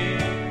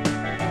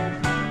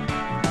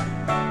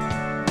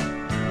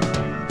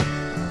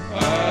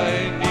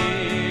 I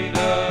need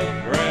a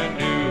brand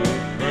new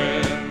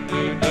friend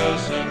who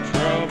doesn't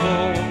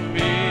trouble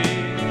me.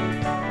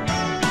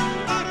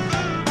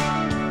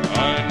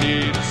 I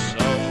need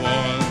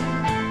someone,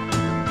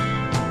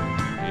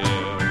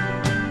 yeah,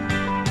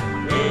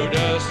 who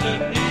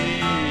doesn't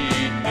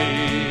need me.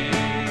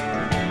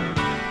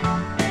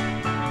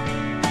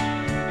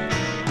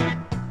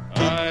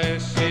 I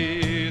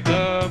see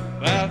the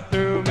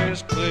bathroom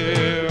is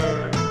clear.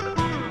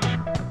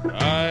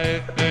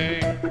 I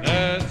think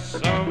that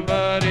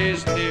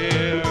somebody's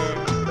here.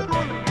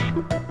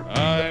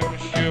 I'm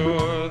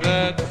sure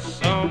that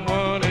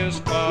someone is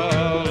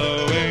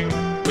following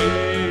me.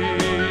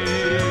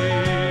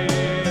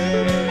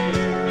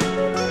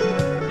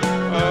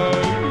 Oh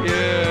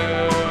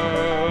yeah.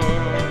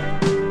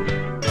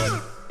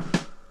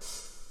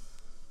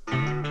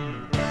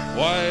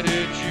 Why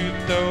did you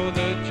throw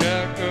the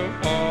jack of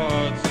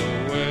hearts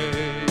away?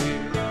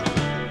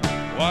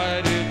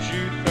 Why did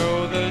you throw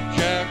the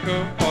jack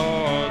of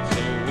hearts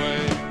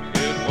away?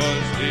 It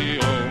was the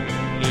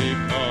only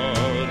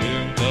card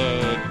in the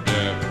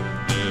deck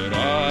that I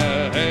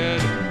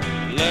had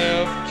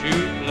left to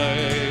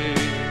play.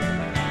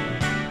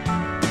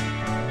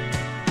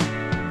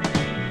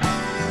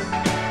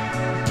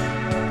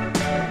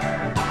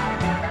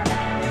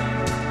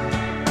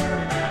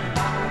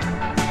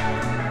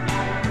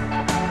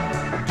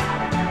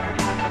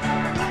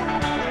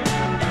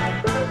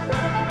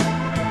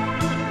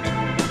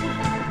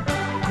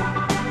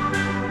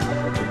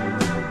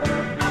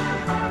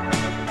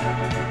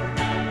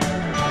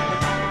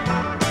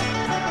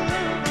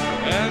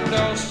 And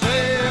I'll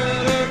say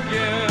it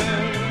again.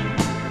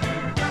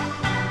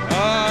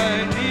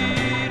 I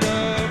need a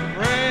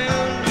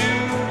brand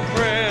new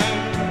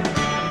friend.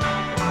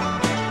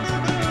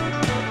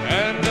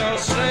 And I'll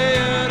say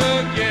it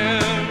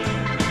again.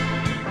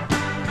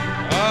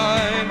 I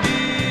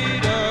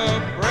need a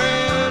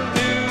brand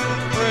new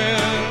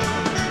friend.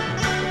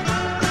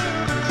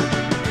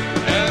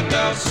 And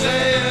I'll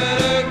say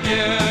it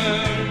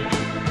again.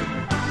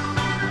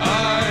 I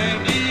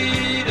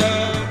need a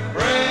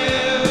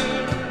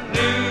brand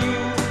new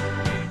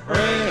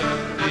friend.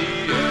 The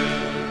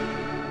end.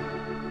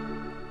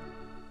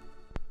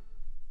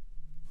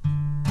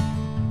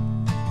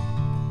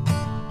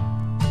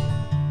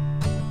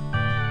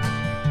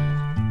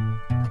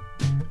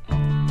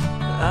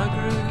 I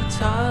grew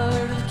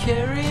tired of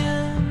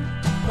carrying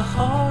a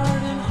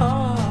heart and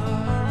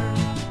heart,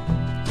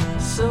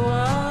 so I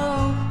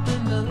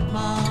opened up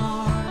my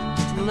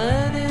arms to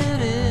let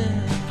it in.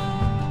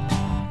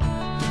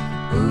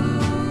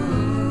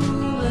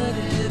 Ooh, let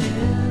it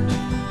in.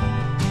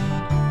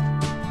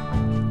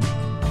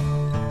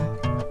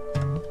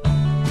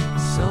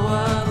 So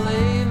I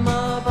laid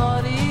my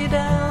body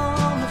down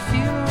on the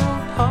funeral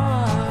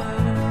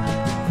pyre,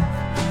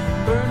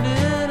 burned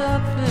it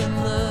up in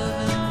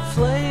love and the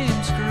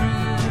flames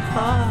grew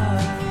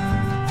high.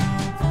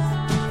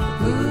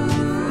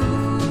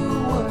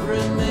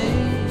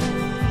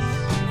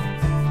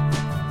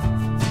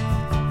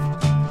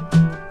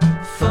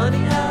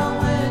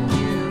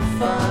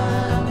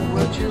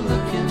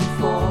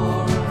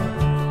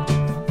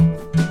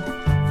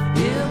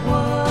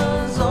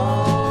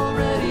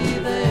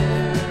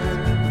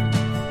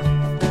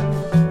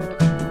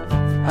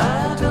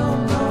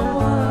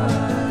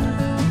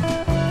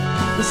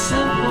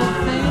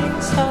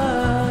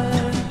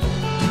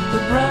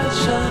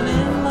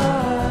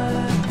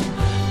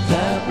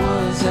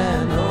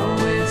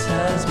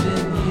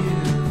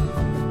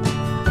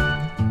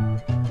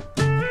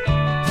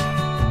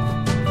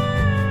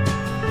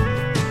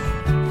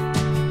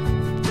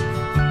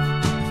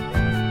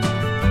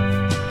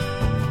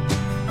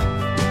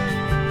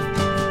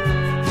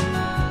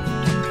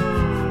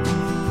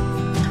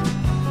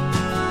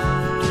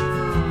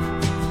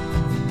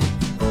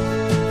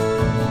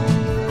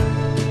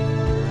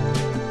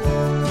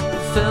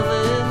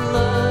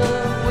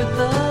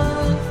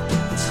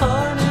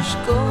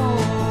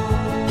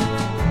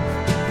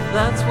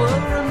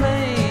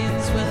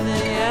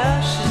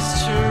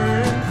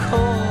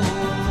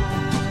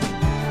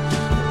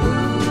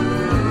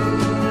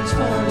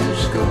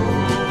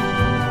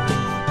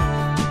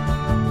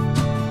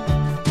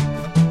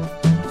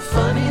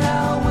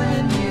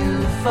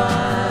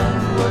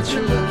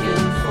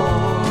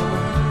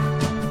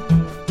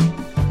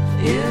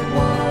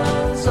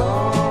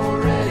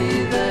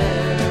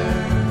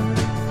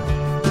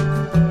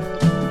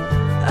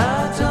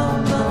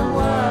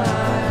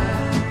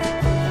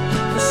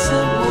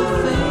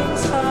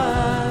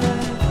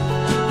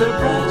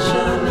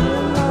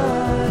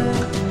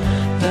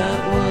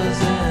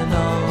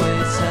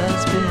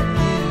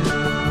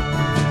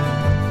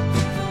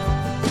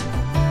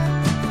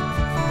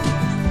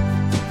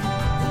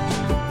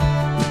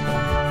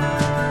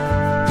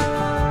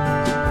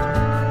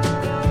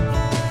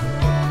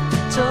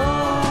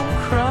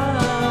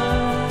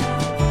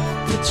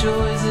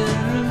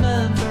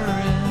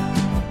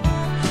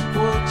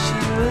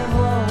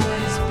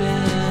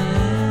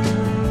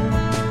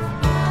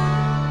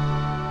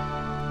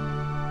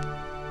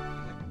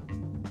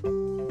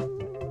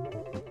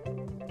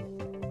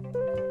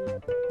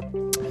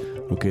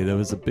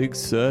 was a big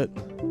set,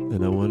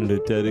 and I wanted to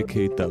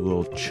dedicate that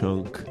little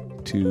chunk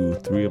to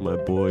 3 of my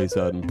boys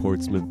out in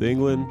Portsmouth,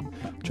 England.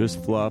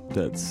 Just flopped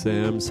at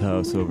Sam's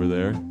house over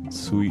there.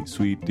 Sweet,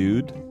 sweet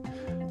dude.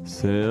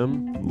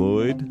 Sam,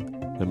 Lloyd,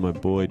 and my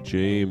boy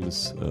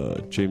James.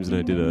 James and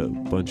I did a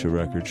bunch of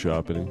record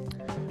shopping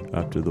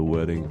after the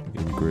wedding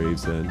in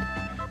Gravesend.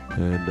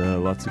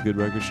 And lots of good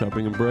record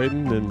shopping in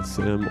Brighton. And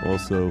Sam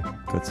also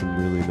got some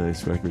really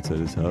nice records at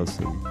his house.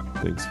 And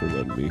thanks for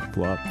letting me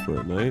flop for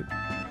a night.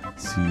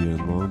 See you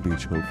in Long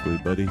Beach, hopefully,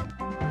 buddy.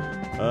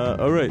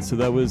 Alright, so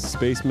that was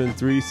Spaceman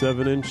 3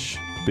 7-inch,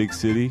 Big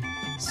City.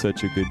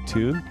 Such a good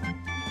tune.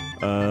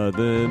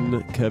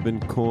 Then Kevin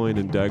Coyne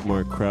and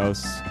Dagmar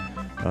Krause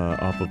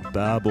off of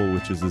Babel,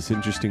 which is this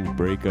interesting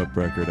breakup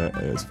record.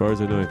 As far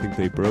as I know, I think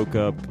they broke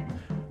up,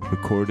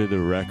 recorded a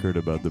record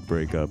about the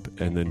breakup,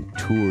 and then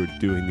toured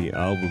doing the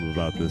album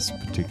about this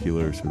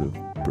particular sort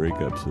of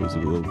breakup. So it was a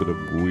little bit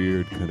of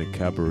weird kind of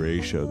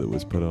cabaret show that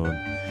was put on.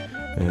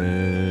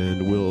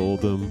 And Will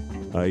Oldham,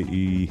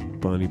 i.e.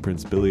 Bonnie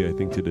Prince Billy, I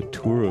think did a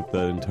tour of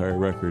that entire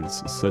record.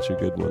 It's such a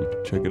good one.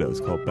 Check it out. It's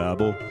called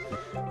Babel.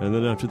 And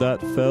then after that,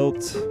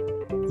 Felt,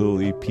 little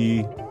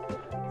EP,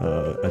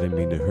 I Didn't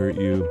Mean to Hurt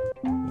You.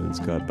 And it's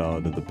got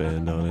Ballad of the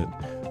Band on it.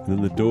 And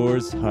then The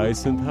Doors,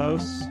 Hyacinth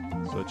House,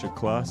 such a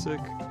classic.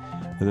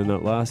 And then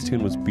that last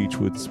tune was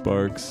Beechwood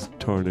Sparks,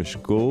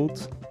 Tarnished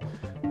Gold.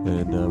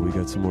 And we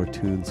got some more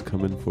tunes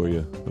coming for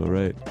you. All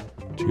right.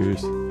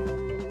 Cheers.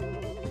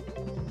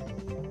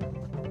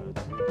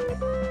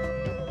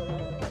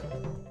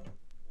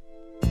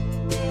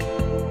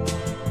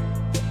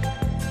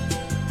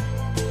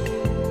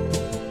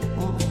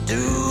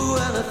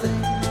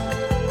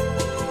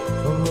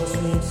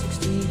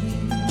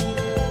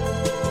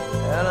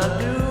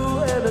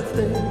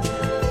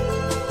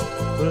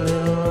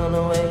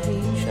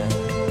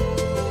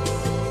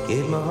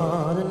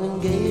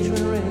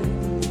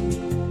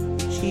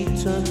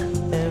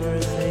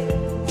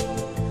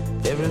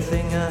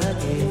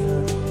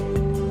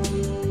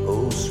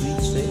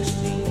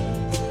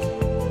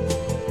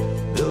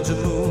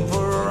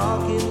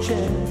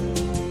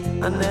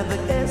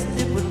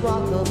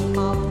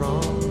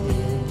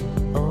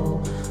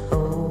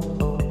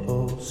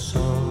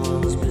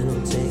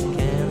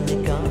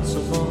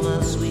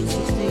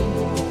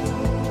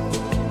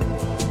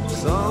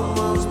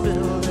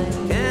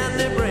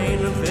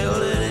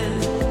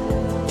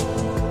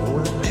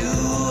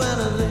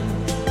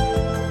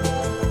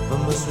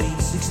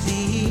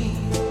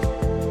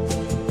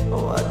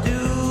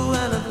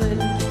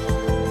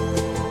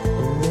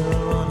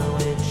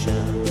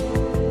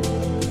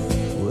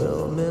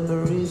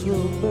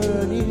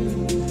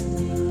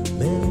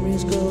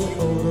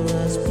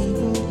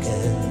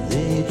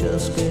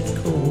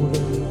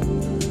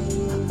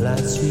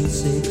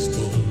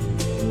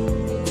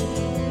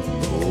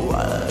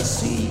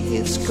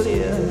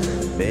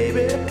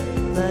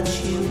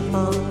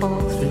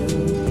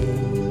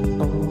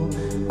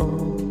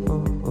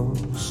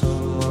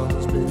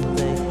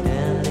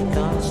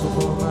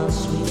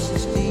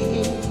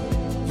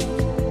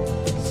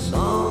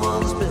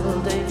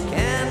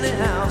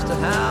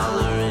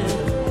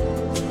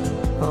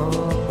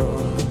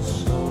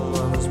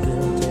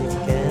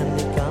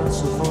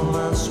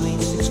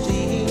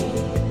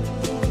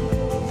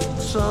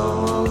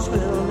 Someone's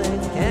built a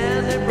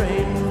candy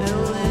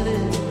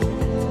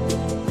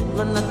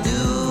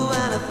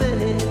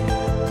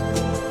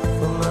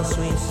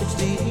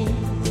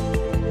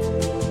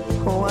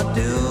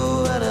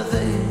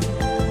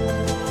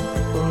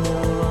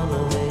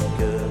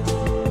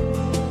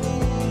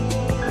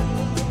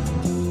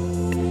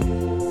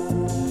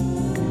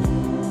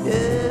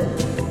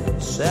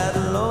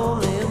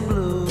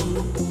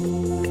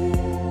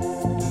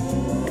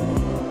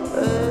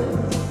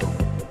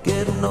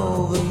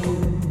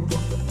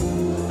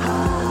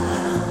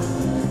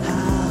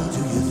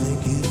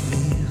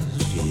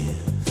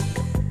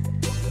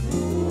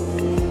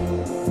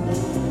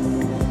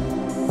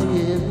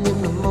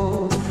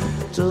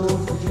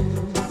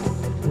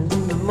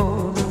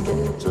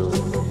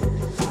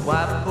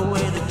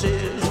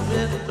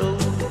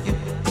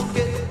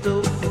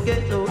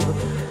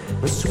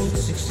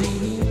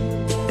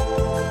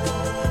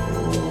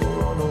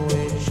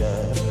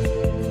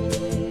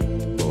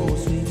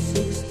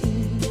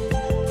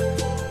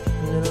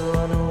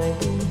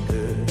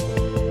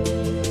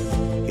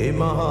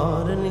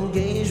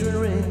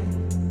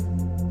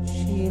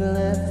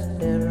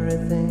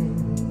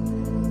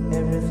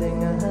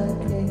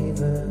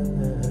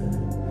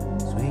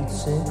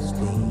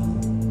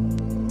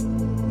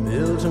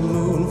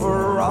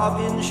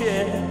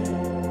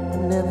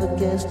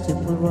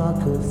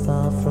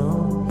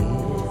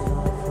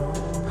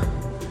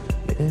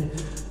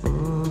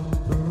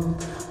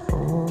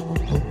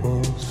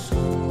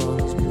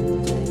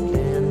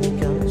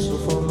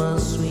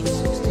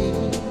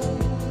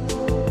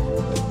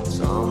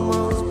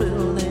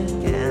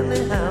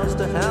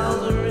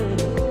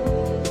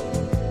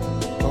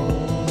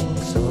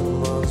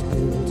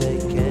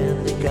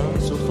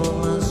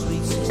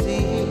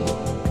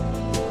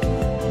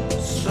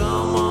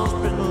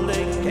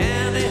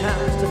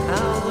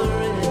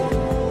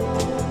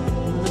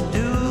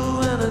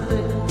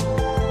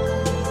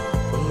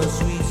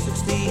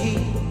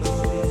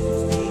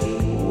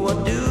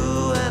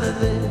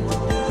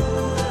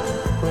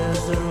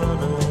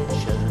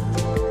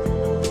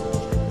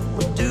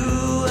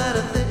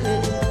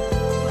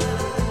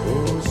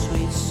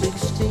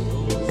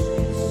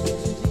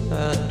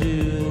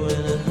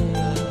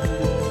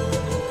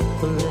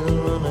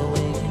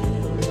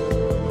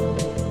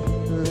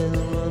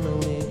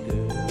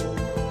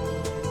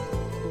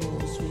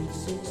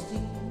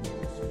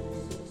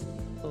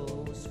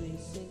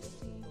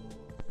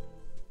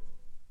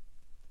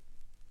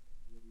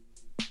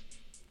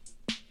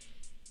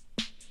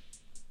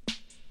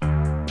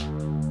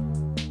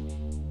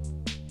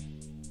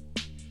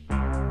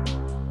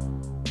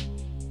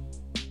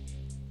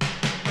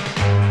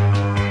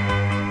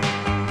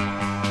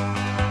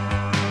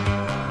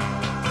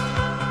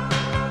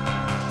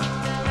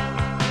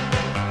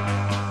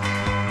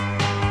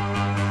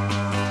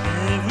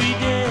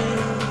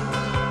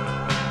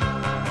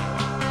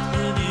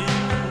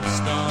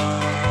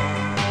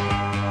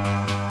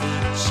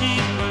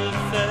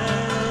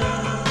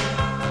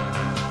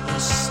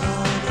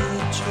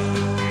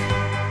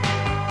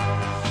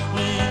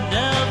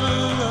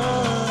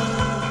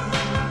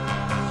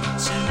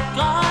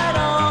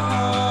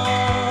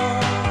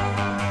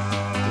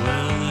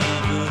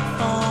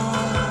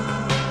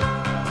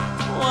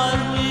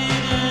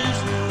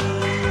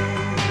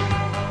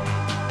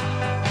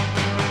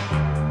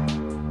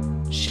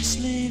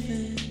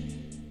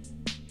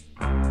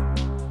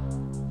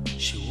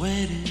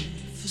waited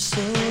for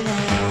so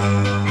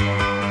long.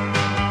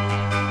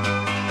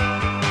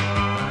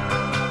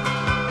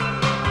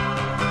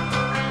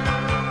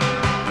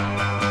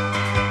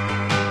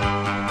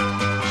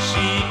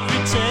 She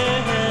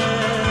pretended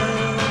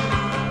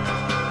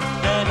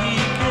that he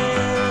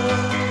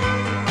cared,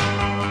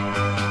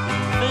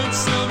 invent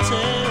some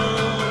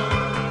tale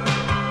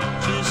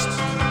just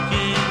to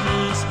gain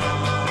his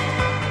heart.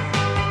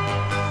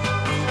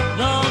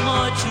 No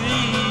more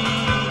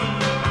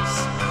dreams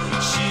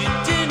she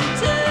didn't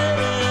tell.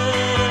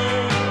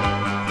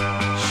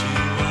 She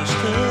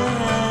washed her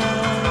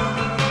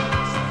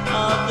hands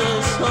of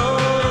this whole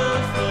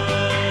affair.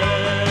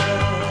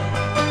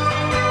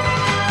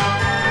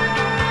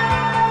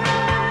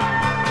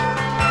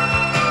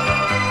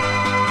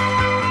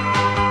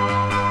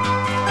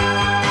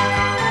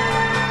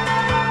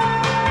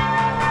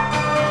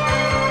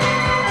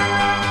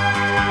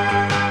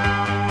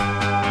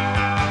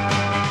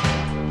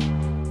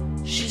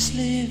 She's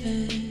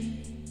leaving.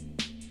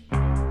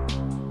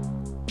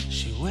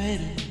 She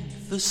waited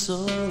for so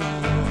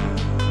long.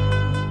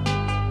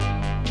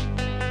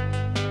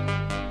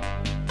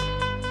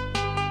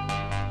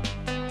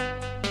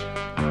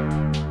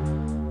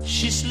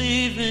 She's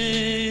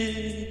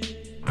leaving.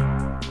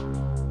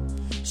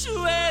 She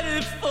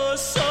waited for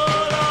so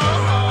long.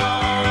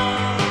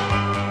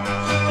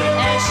 But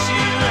as she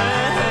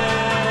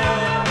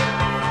left,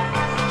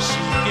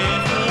 she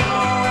gave her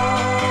all.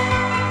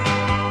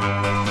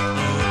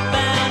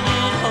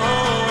 Abandoned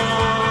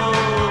home,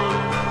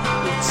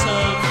 it's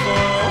her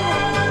fault.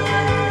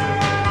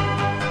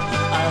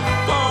 I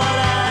thought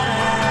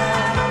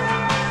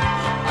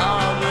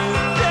I'll be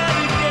dead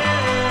again.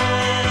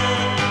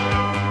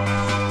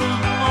 The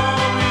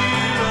more we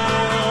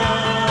love,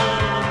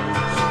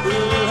 the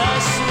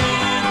less we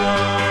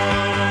love.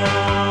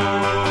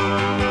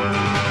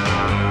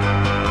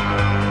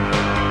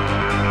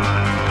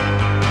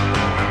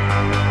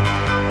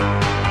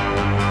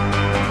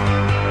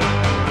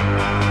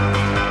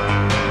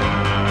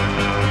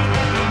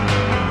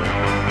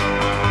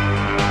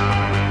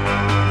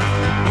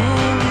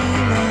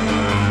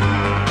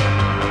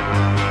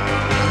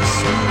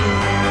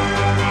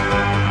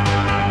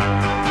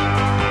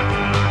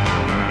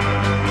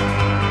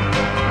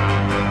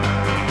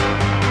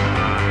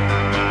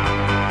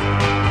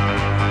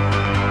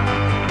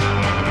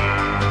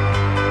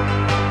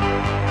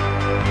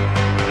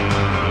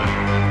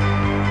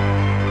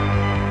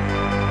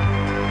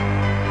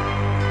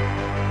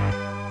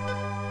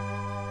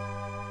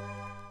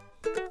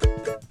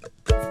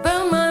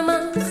 Burn my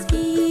mouth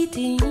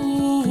eating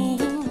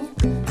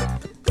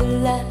the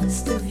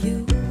last of you.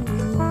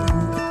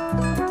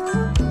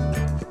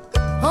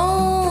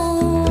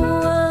 Oh,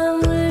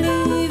 I'm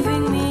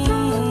leaving me.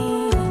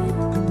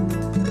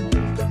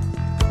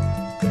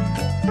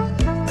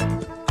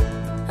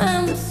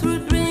 I'm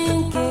through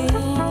drinking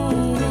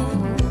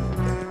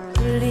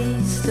the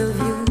least of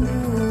you.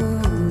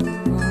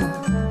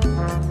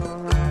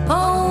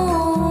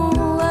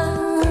 Oh,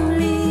 I'm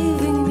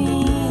leaving me.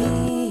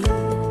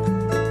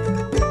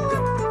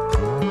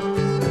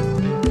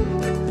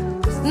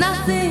 There's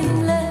nothing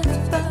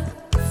left but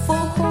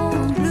for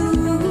home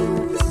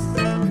blues.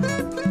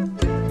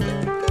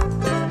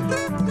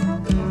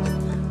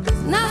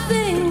 There's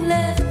nothing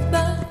left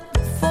but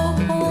for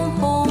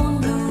home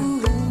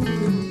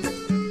blues.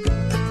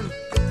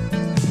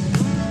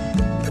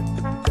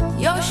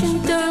 The ocean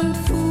turned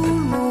full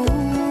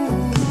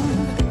moon,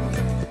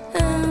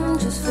 and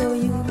just for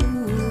you.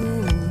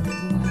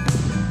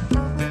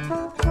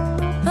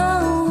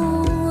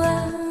 Oh,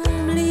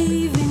 I'm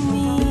leaving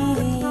me.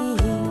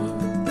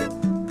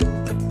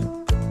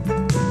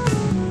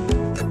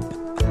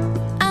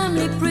 I'm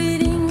lip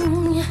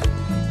reading,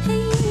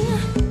 hey,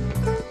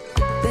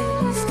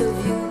 best of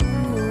you.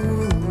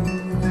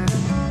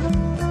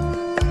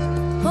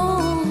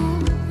 Oh,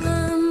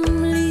 I'm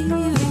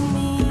leaving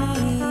me.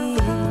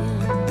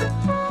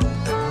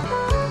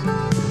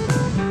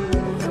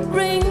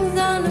 Rings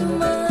under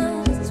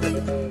my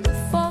sweet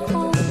fall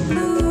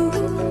blues.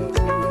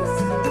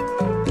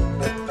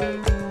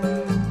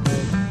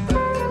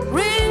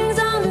 Rings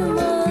under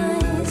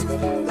my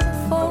sweet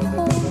fall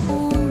blues.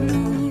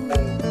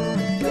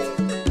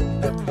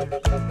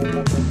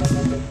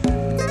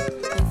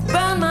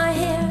 Burn my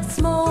hair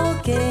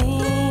smoking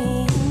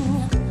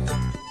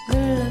the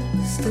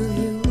lust of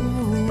you.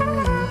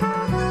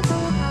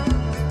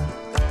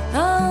 Oh,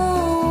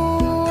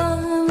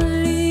 I'm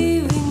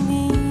leaving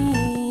me.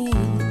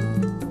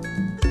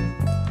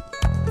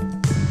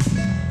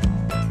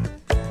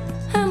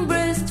 I'm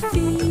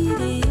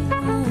breastfeeding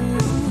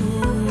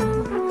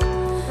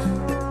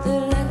the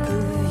lack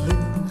of you.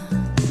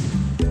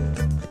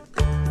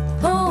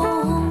 Oh,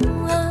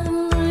 I'm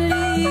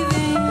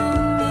leaving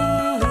me.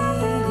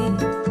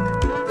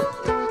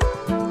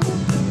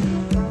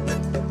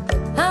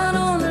 Out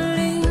on a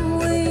limb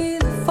with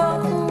the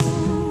fall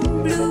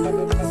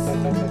blues.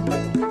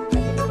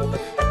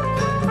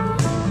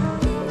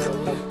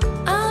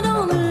 Out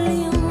on a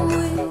limb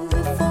with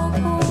the fall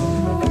blues.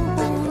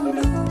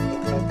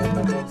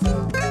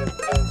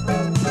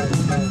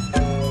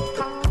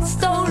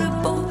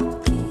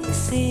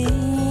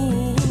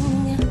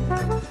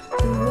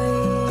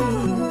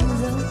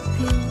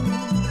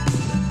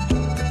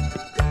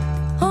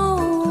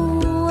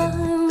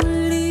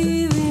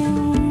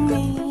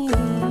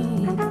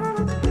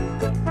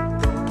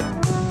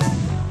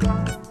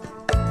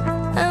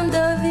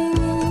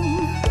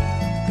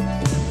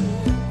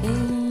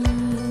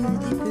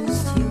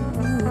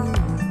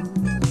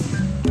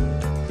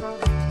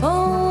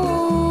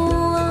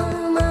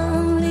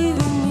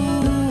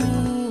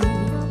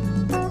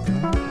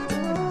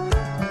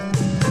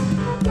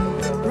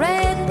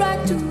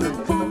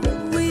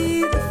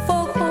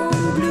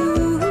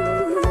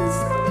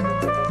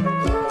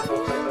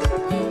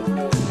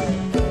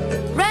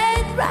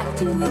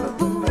 Nothing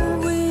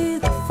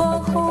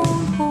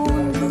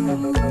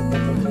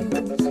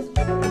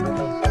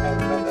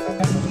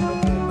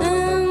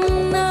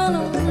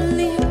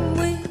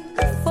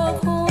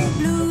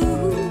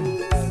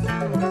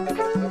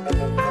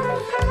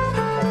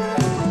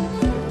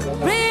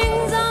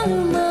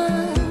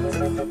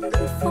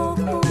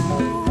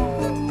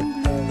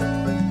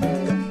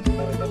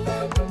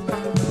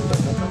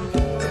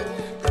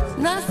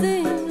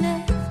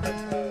left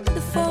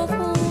the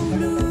foghorn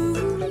blue.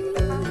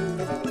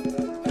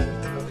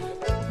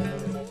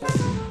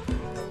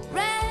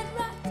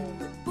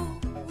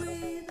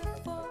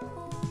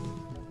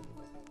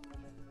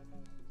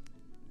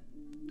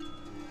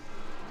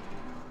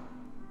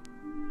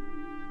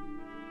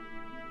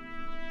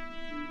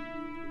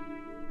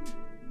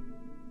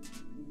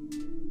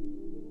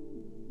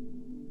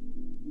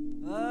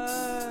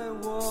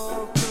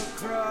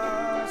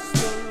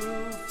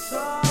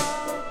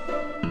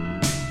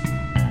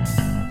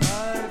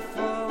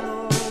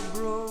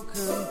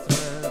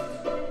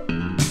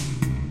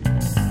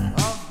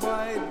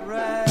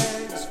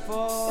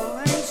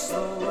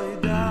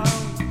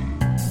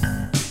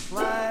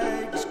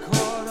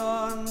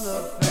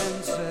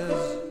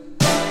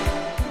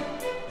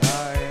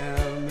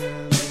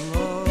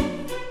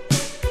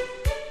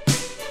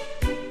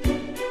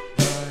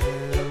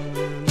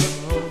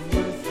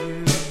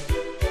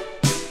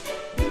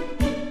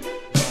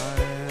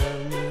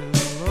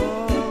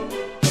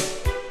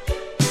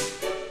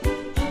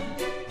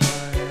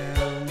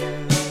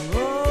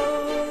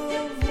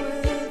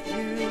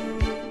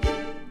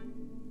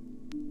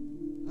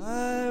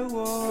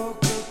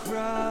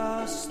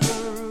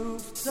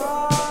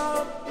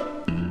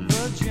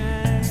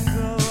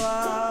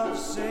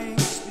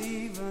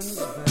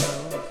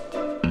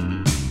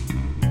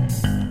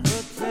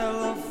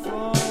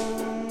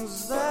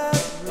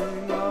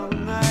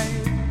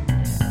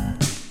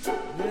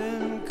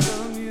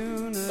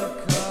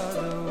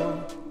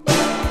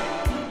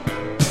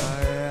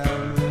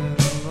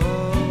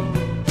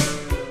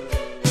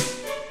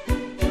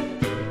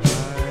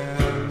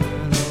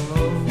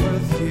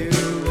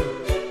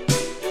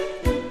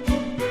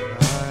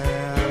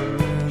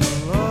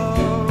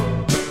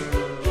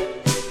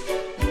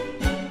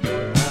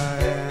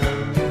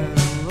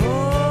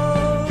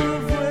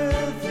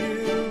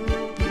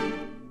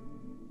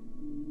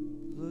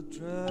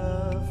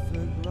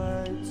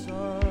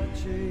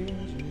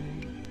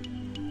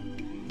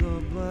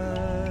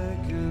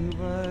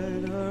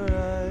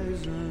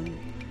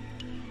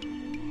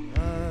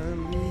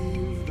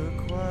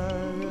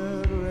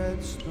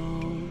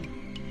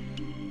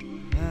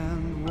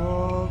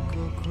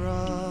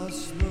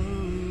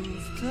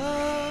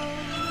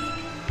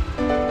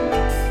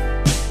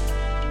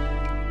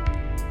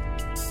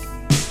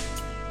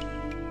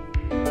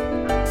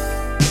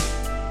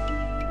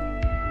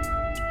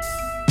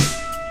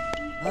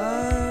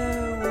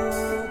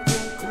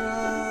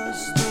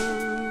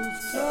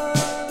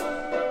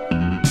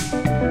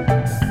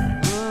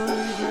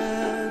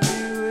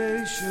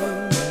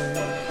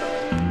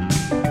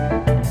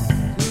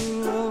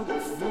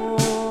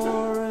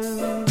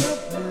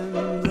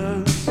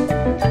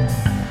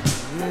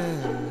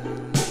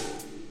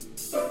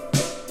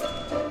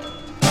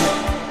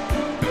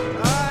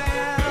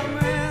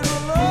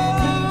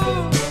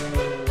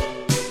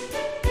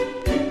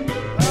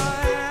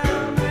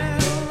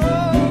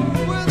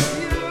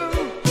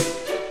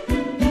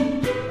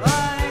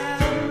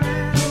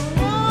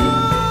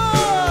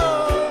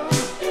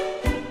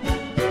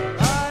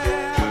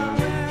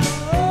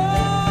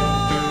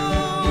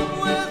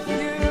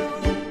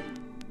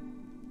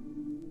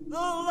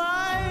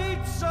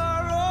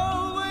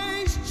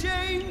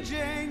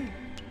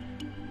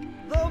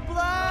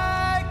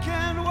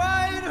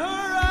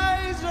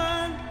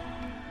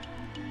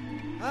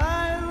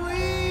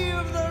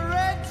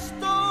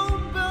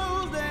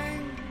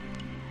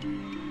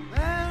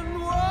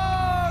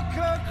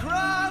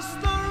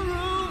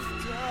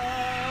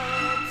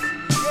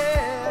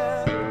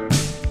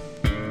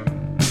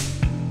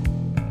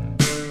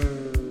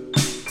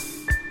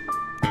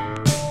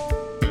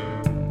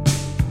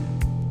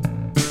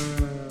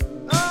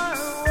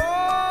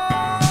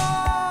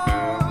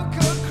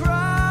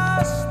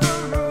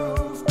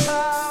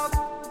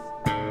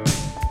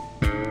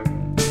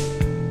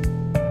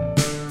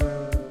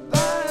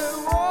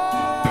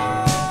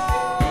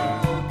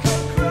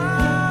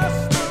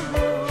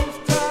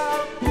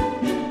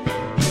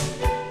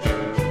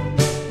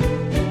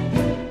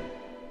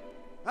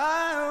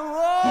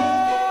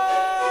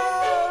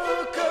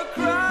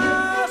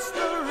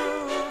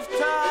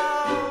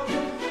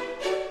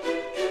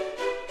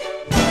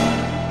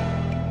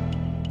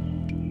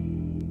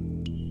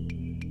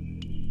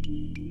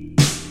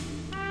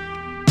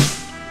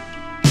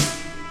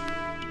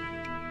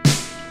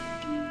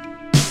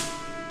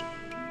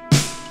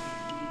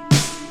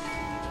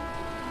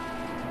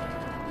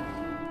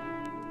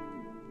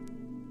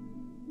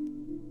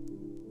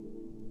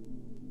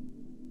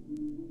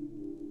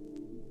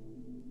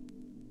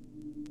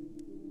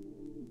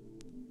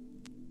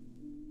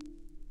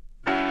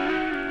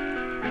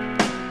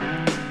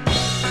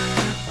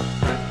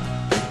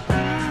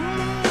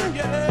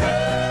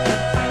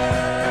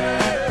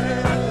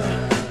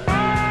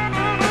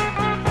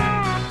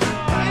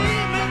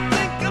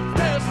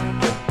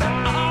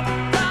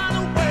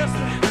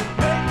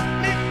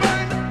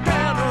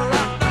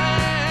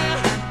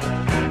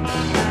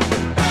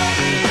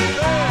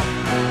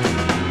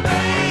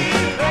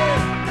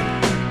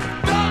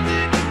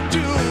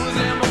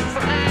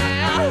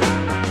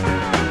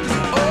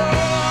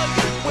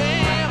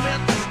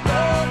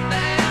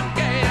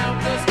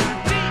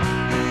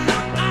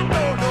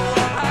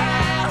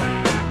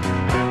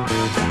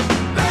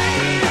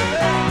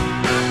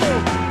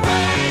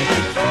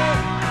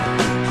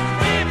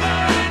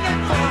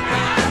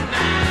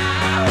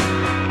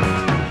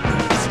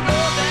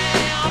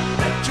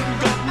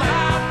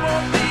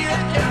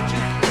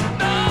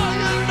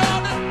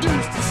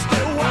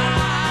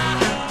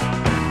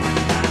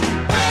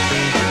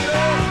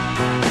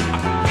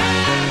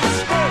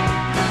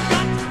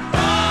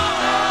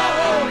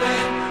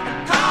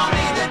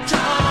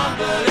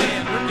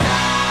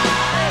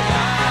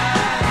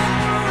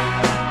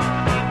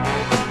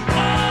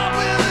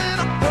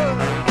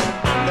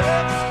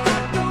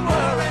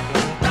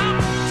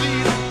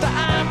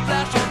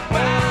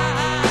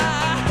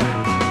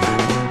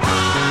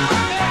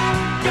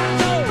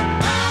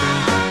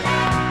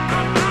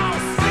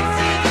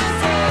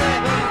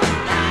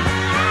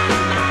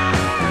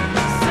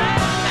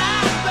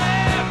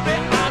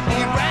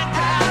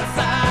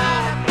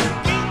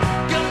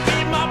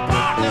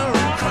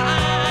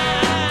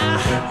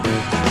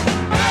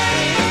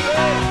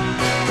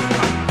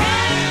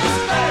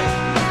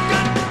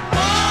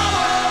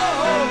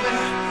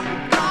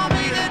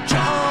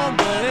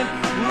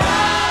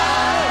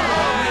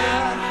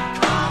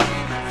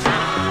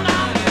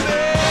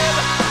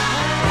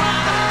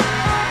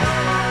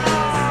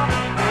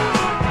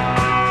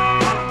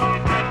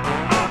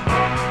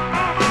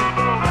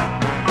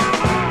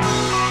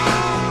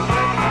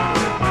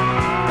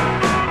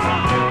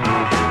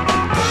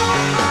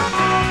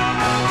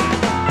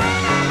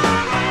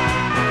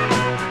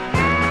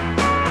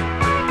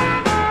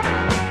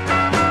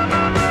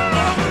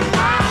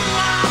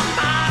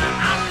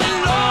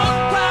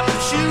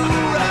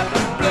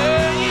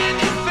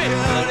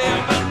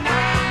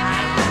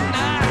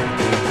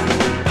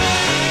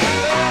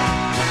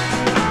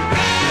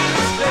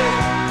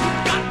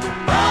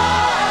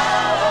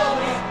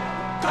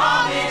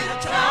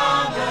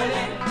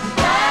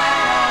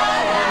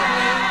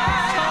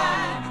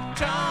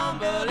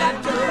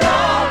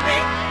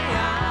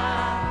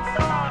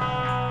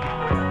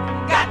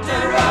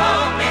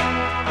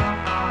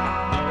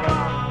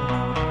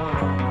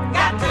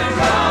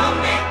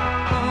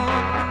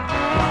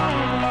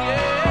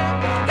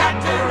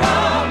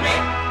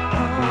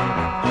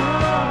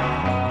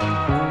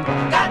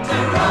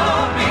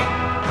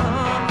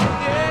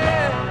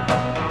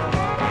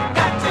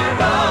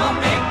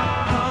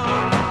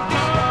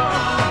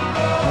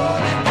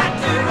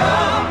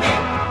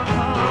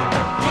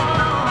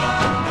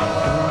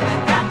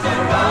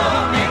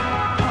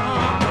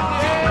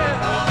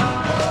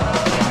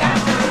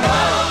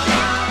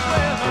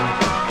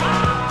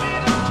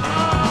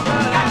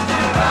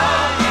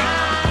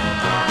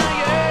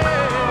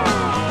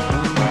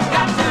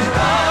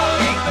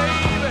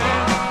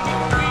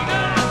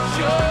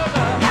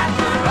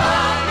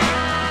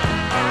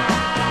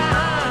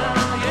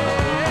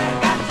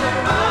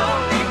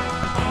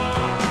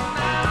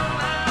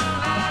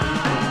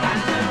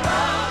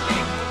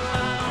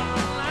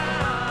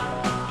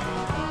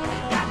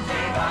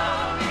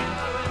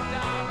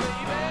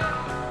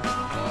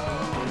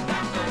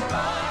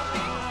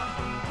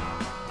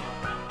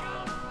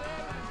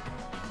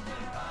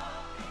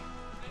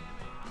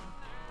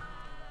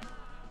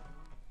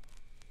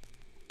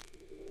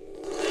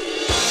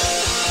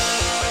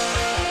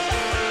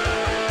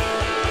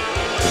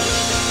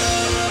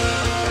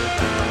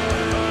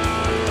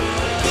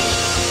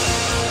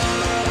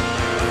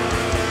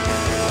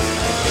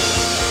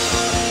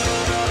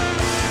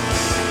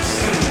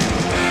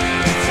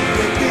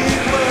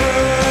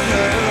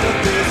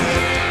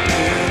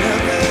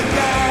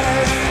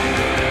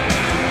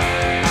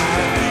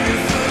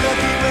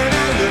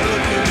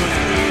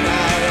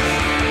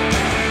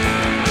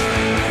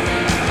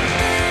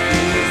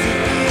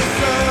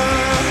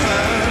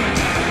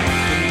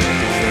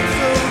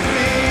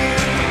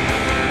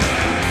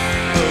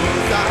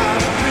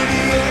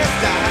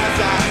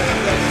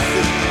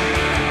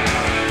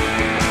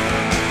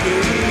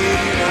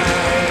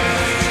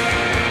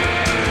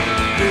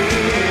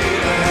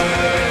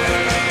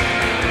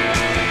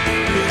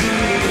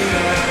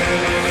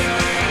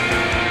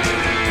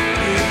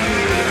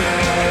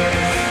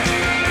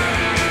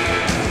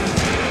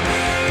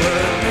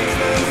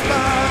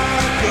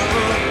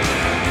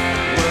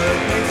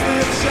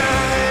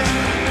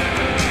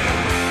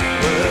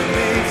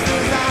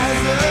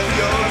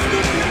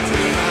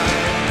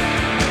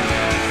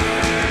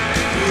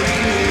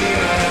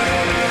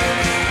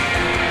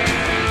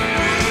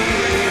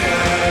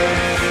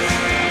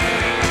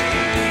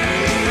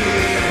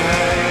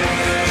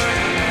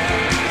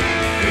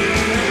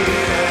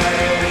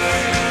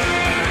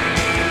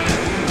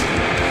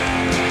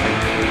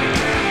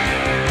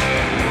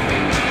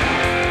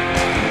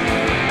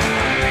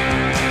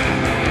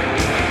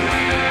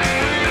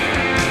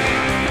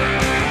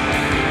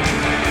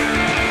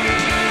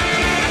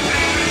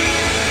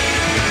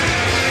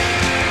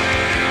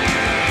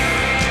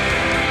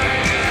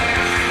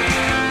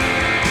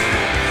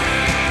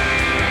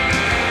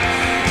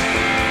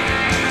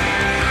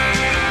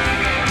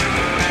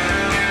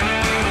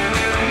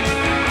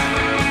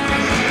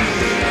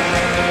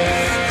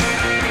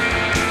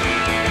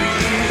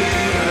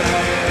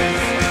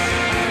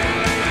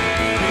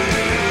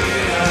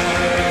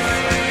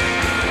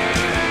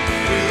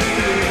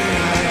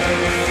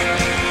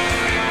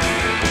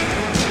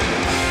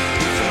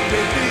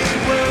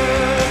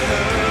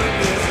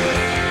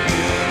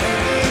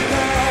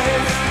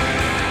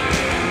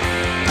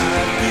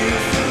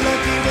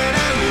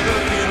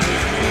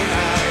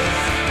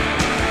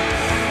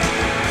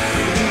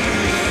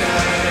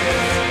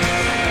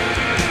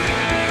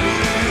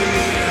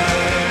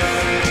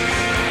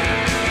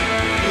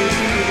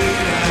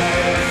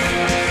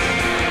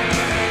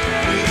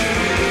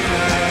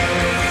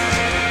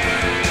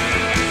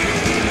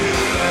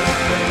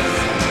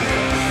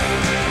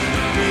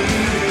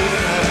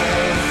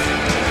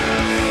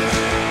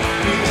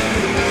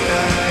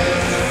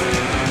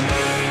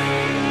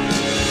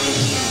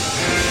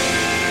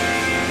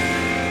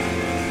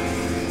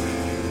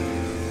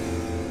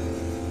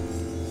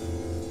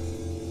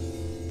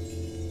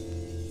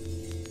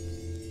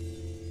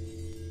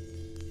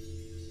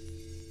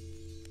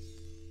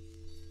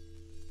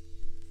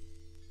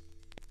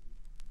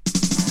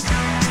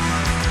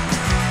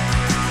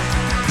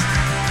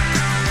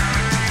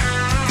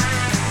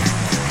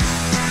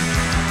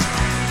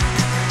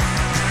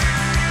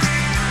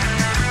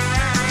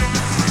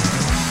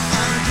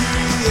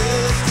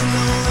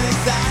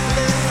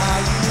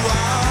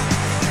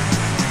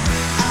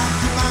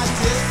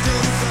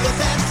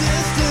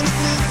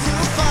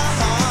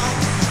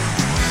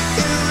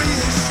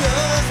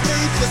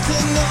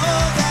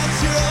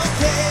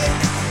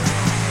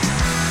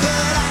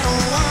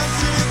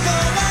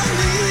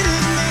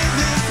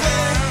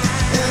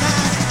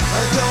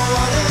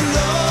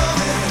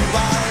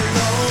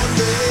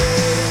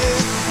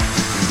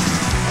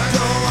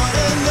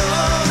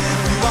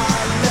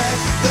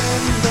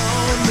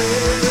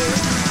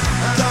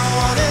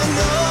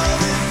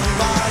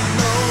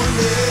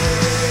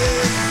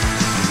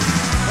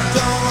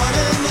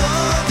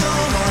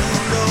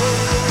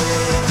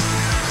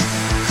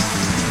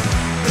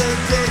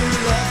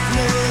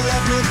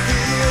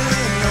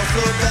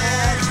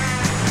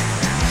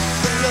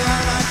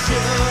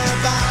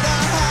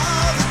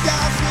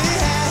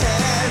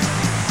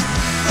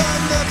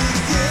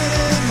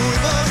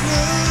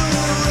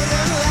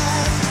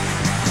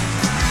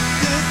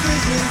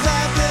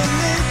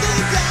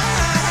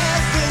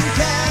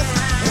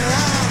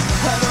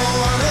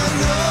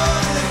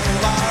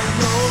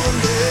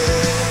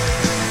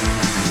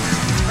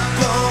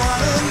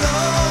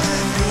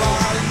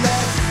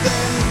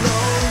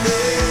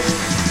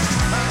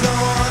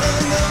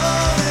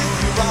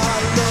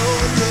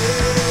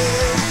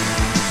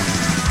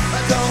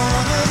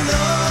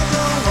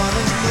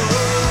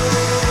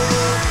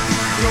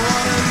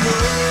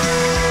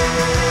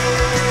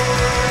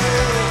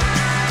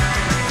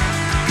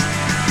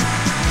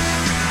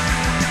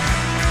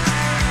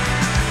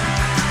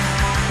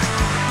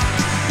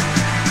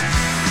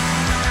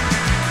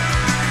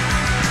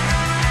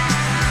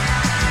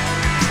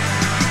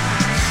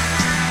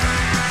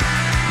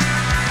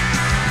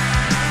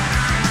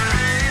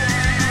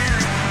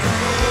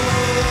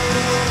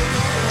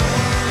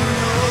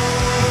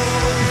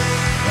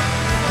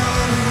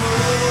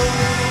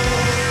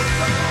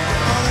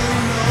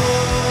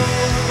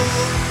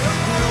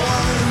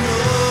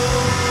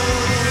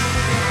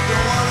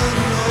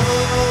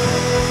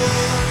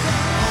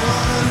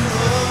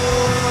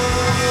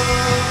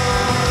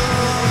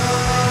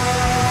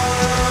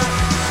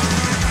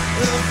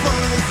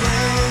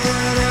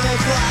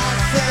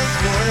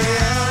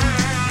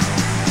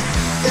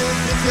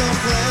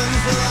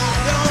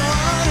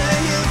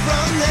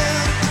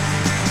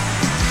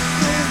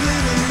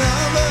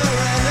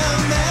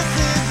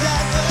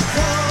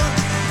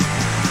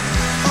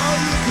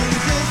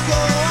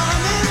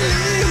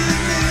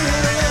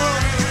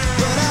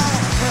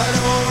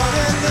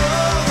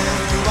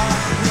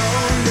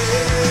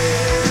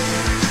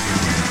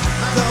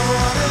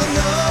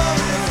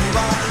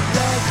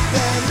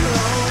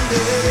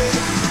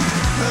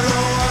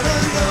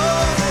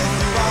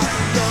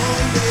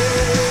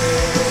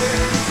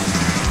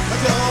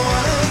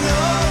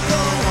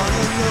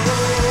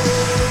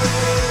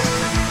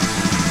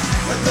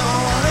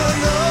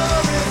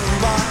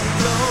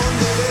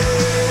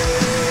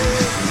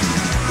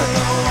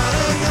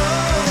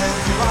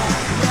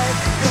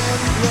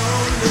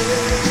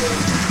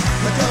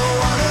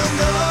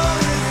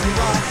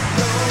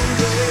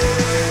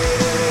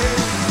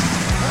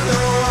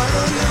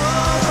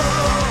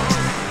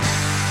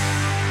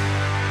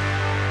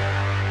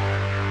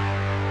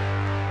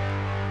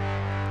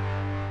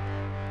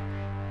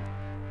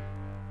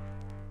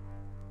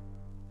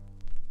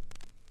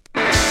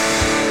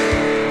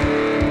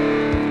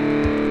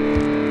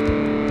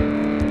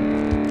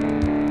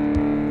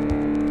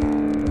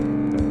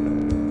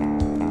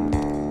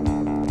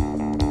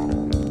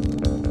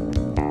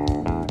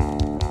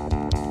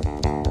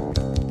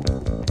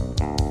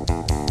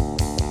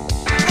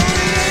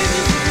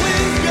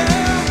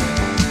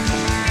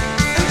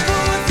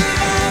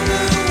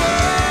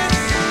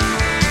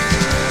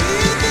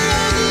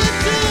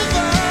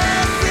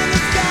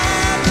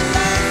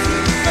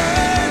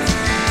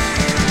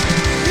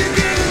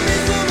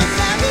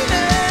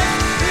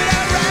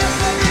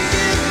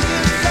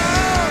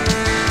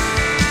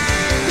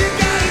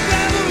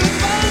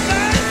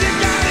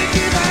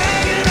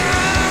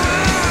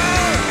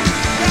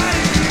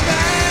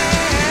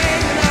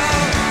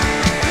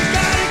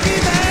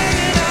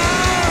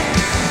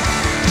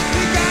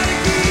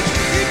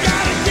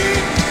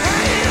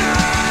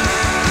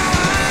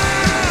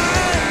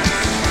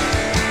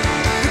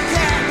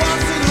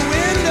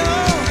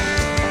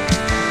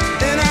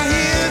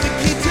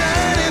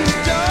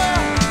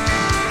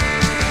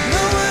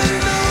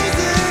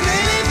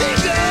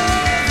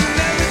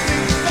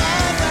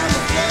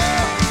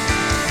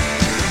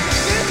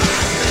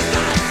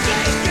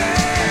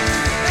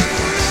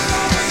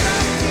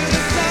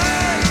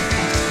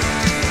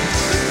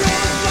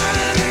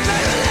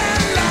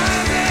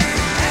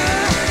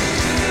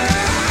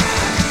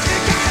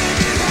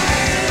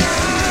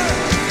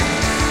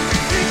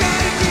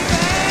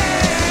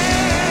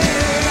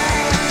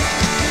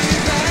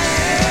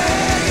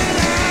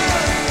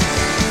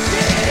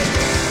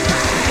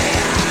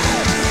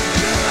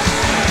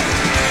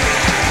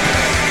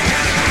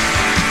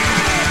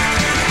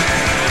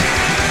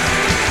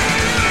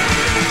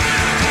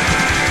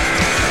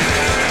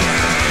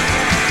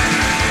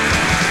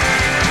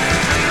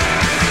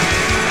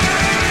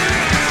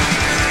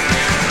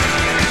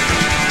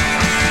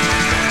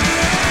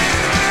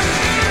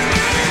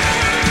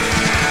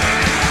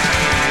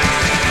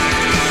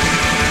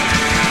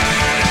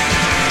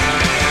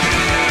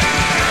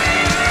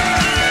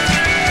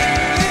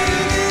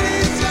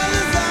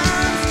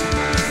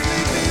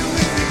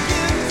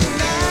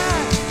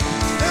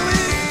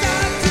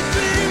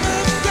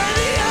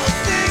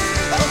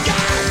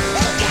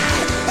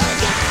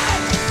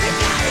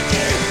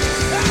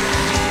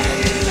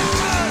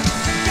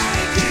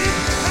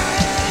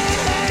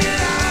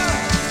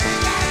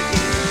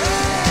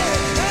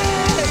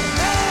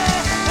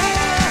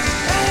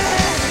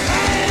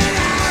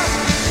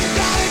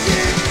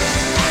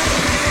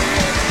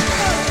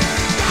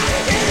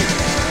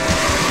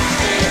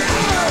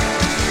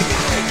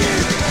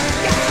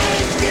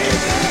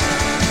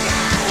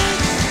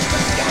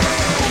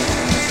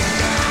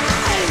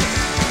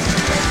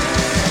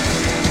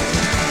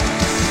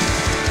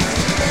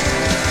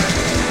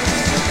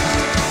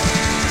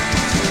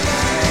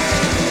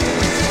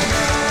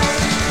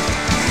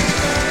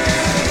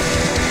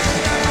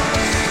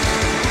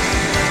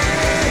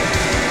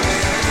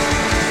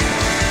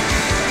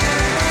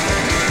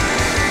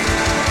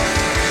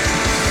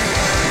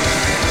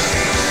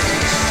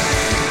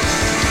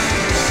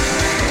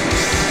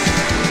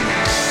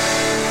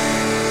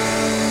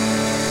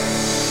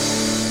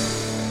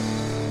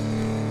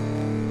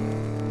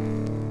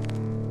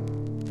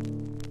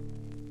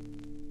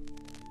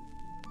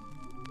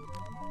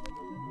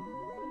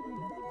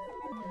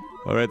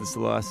 All right, this is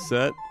the last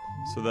set.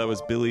 So that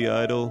was Billy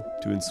Idol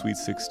doing Sweet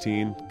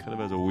 16. Kind of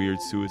has a weird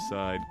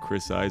Suicide,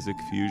 Chris Isaac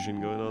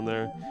fusion going on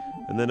there.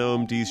 And then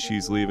OMD's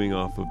She's Leaving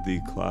off of the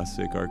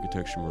classic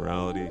Architecture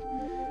Morality.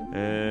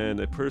 And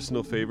a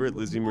personal favorite,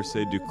 Lizzie Merced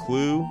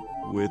Duclos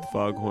with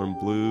Foghorn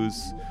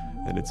Blues.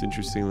 And it's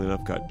interestingly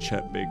enough got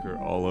Chet Baker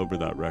all over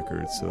that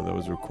record. So that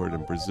was recorded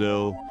in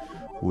Brazil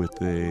with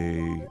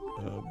a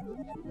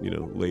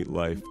late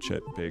life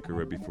Chet Baker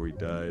right before he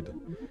died.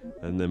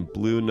 And then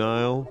Blue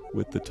Nile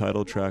with the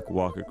title track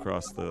Walk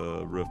Across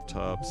the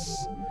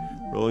Rooftops.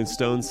 Rolling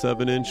Stones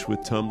 7-inch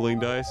with Tumbling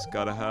Dice,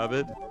 Gotta Have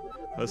It.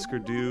 Husker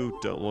Du,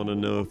 Don't Want to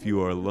Know If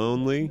You Are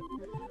Lonely.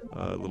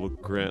 Little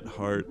Grant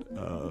Hart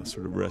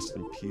sort of rest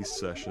in peace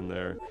session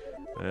there.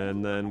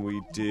 And then we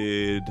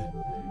did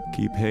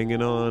Keep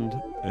Hanging On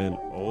and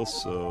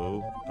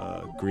also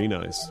Green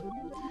Eyes.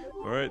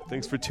 All right,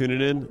 thanks for tuning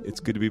in.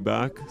 It's good to be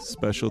back.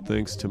 Special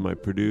thanks to my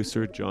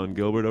producer, John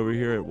Gilbert, over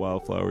here at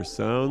Wildflower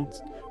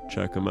Sounds.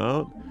 Check him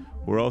out.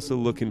 We're also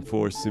looking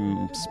for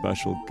some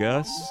special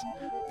guests.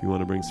 If you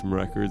want to bring some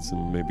records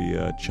and maybe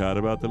chat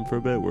about them for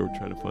a bit, we're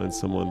trying to find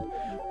someone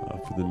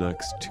for the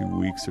next 2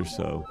 weeks or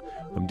so.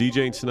 I'm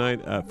DJing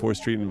tonight at 4th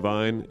Street and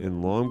Vine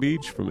in Long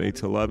Beach from 8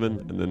 to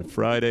 11, and then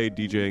Friday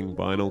DJing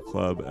Vinyl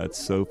Club at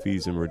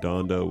Sophie's in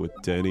Redondo with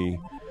Denny.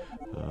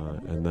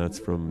 And that's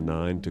from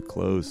 9 to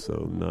close,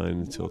 so 9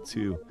 until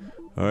 2.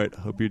 All right,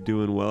 hope you're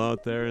doing well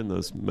out there and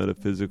those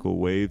metaphysical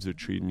waves are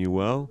treating you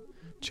well.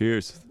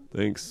 Cheers.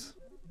 Thanks.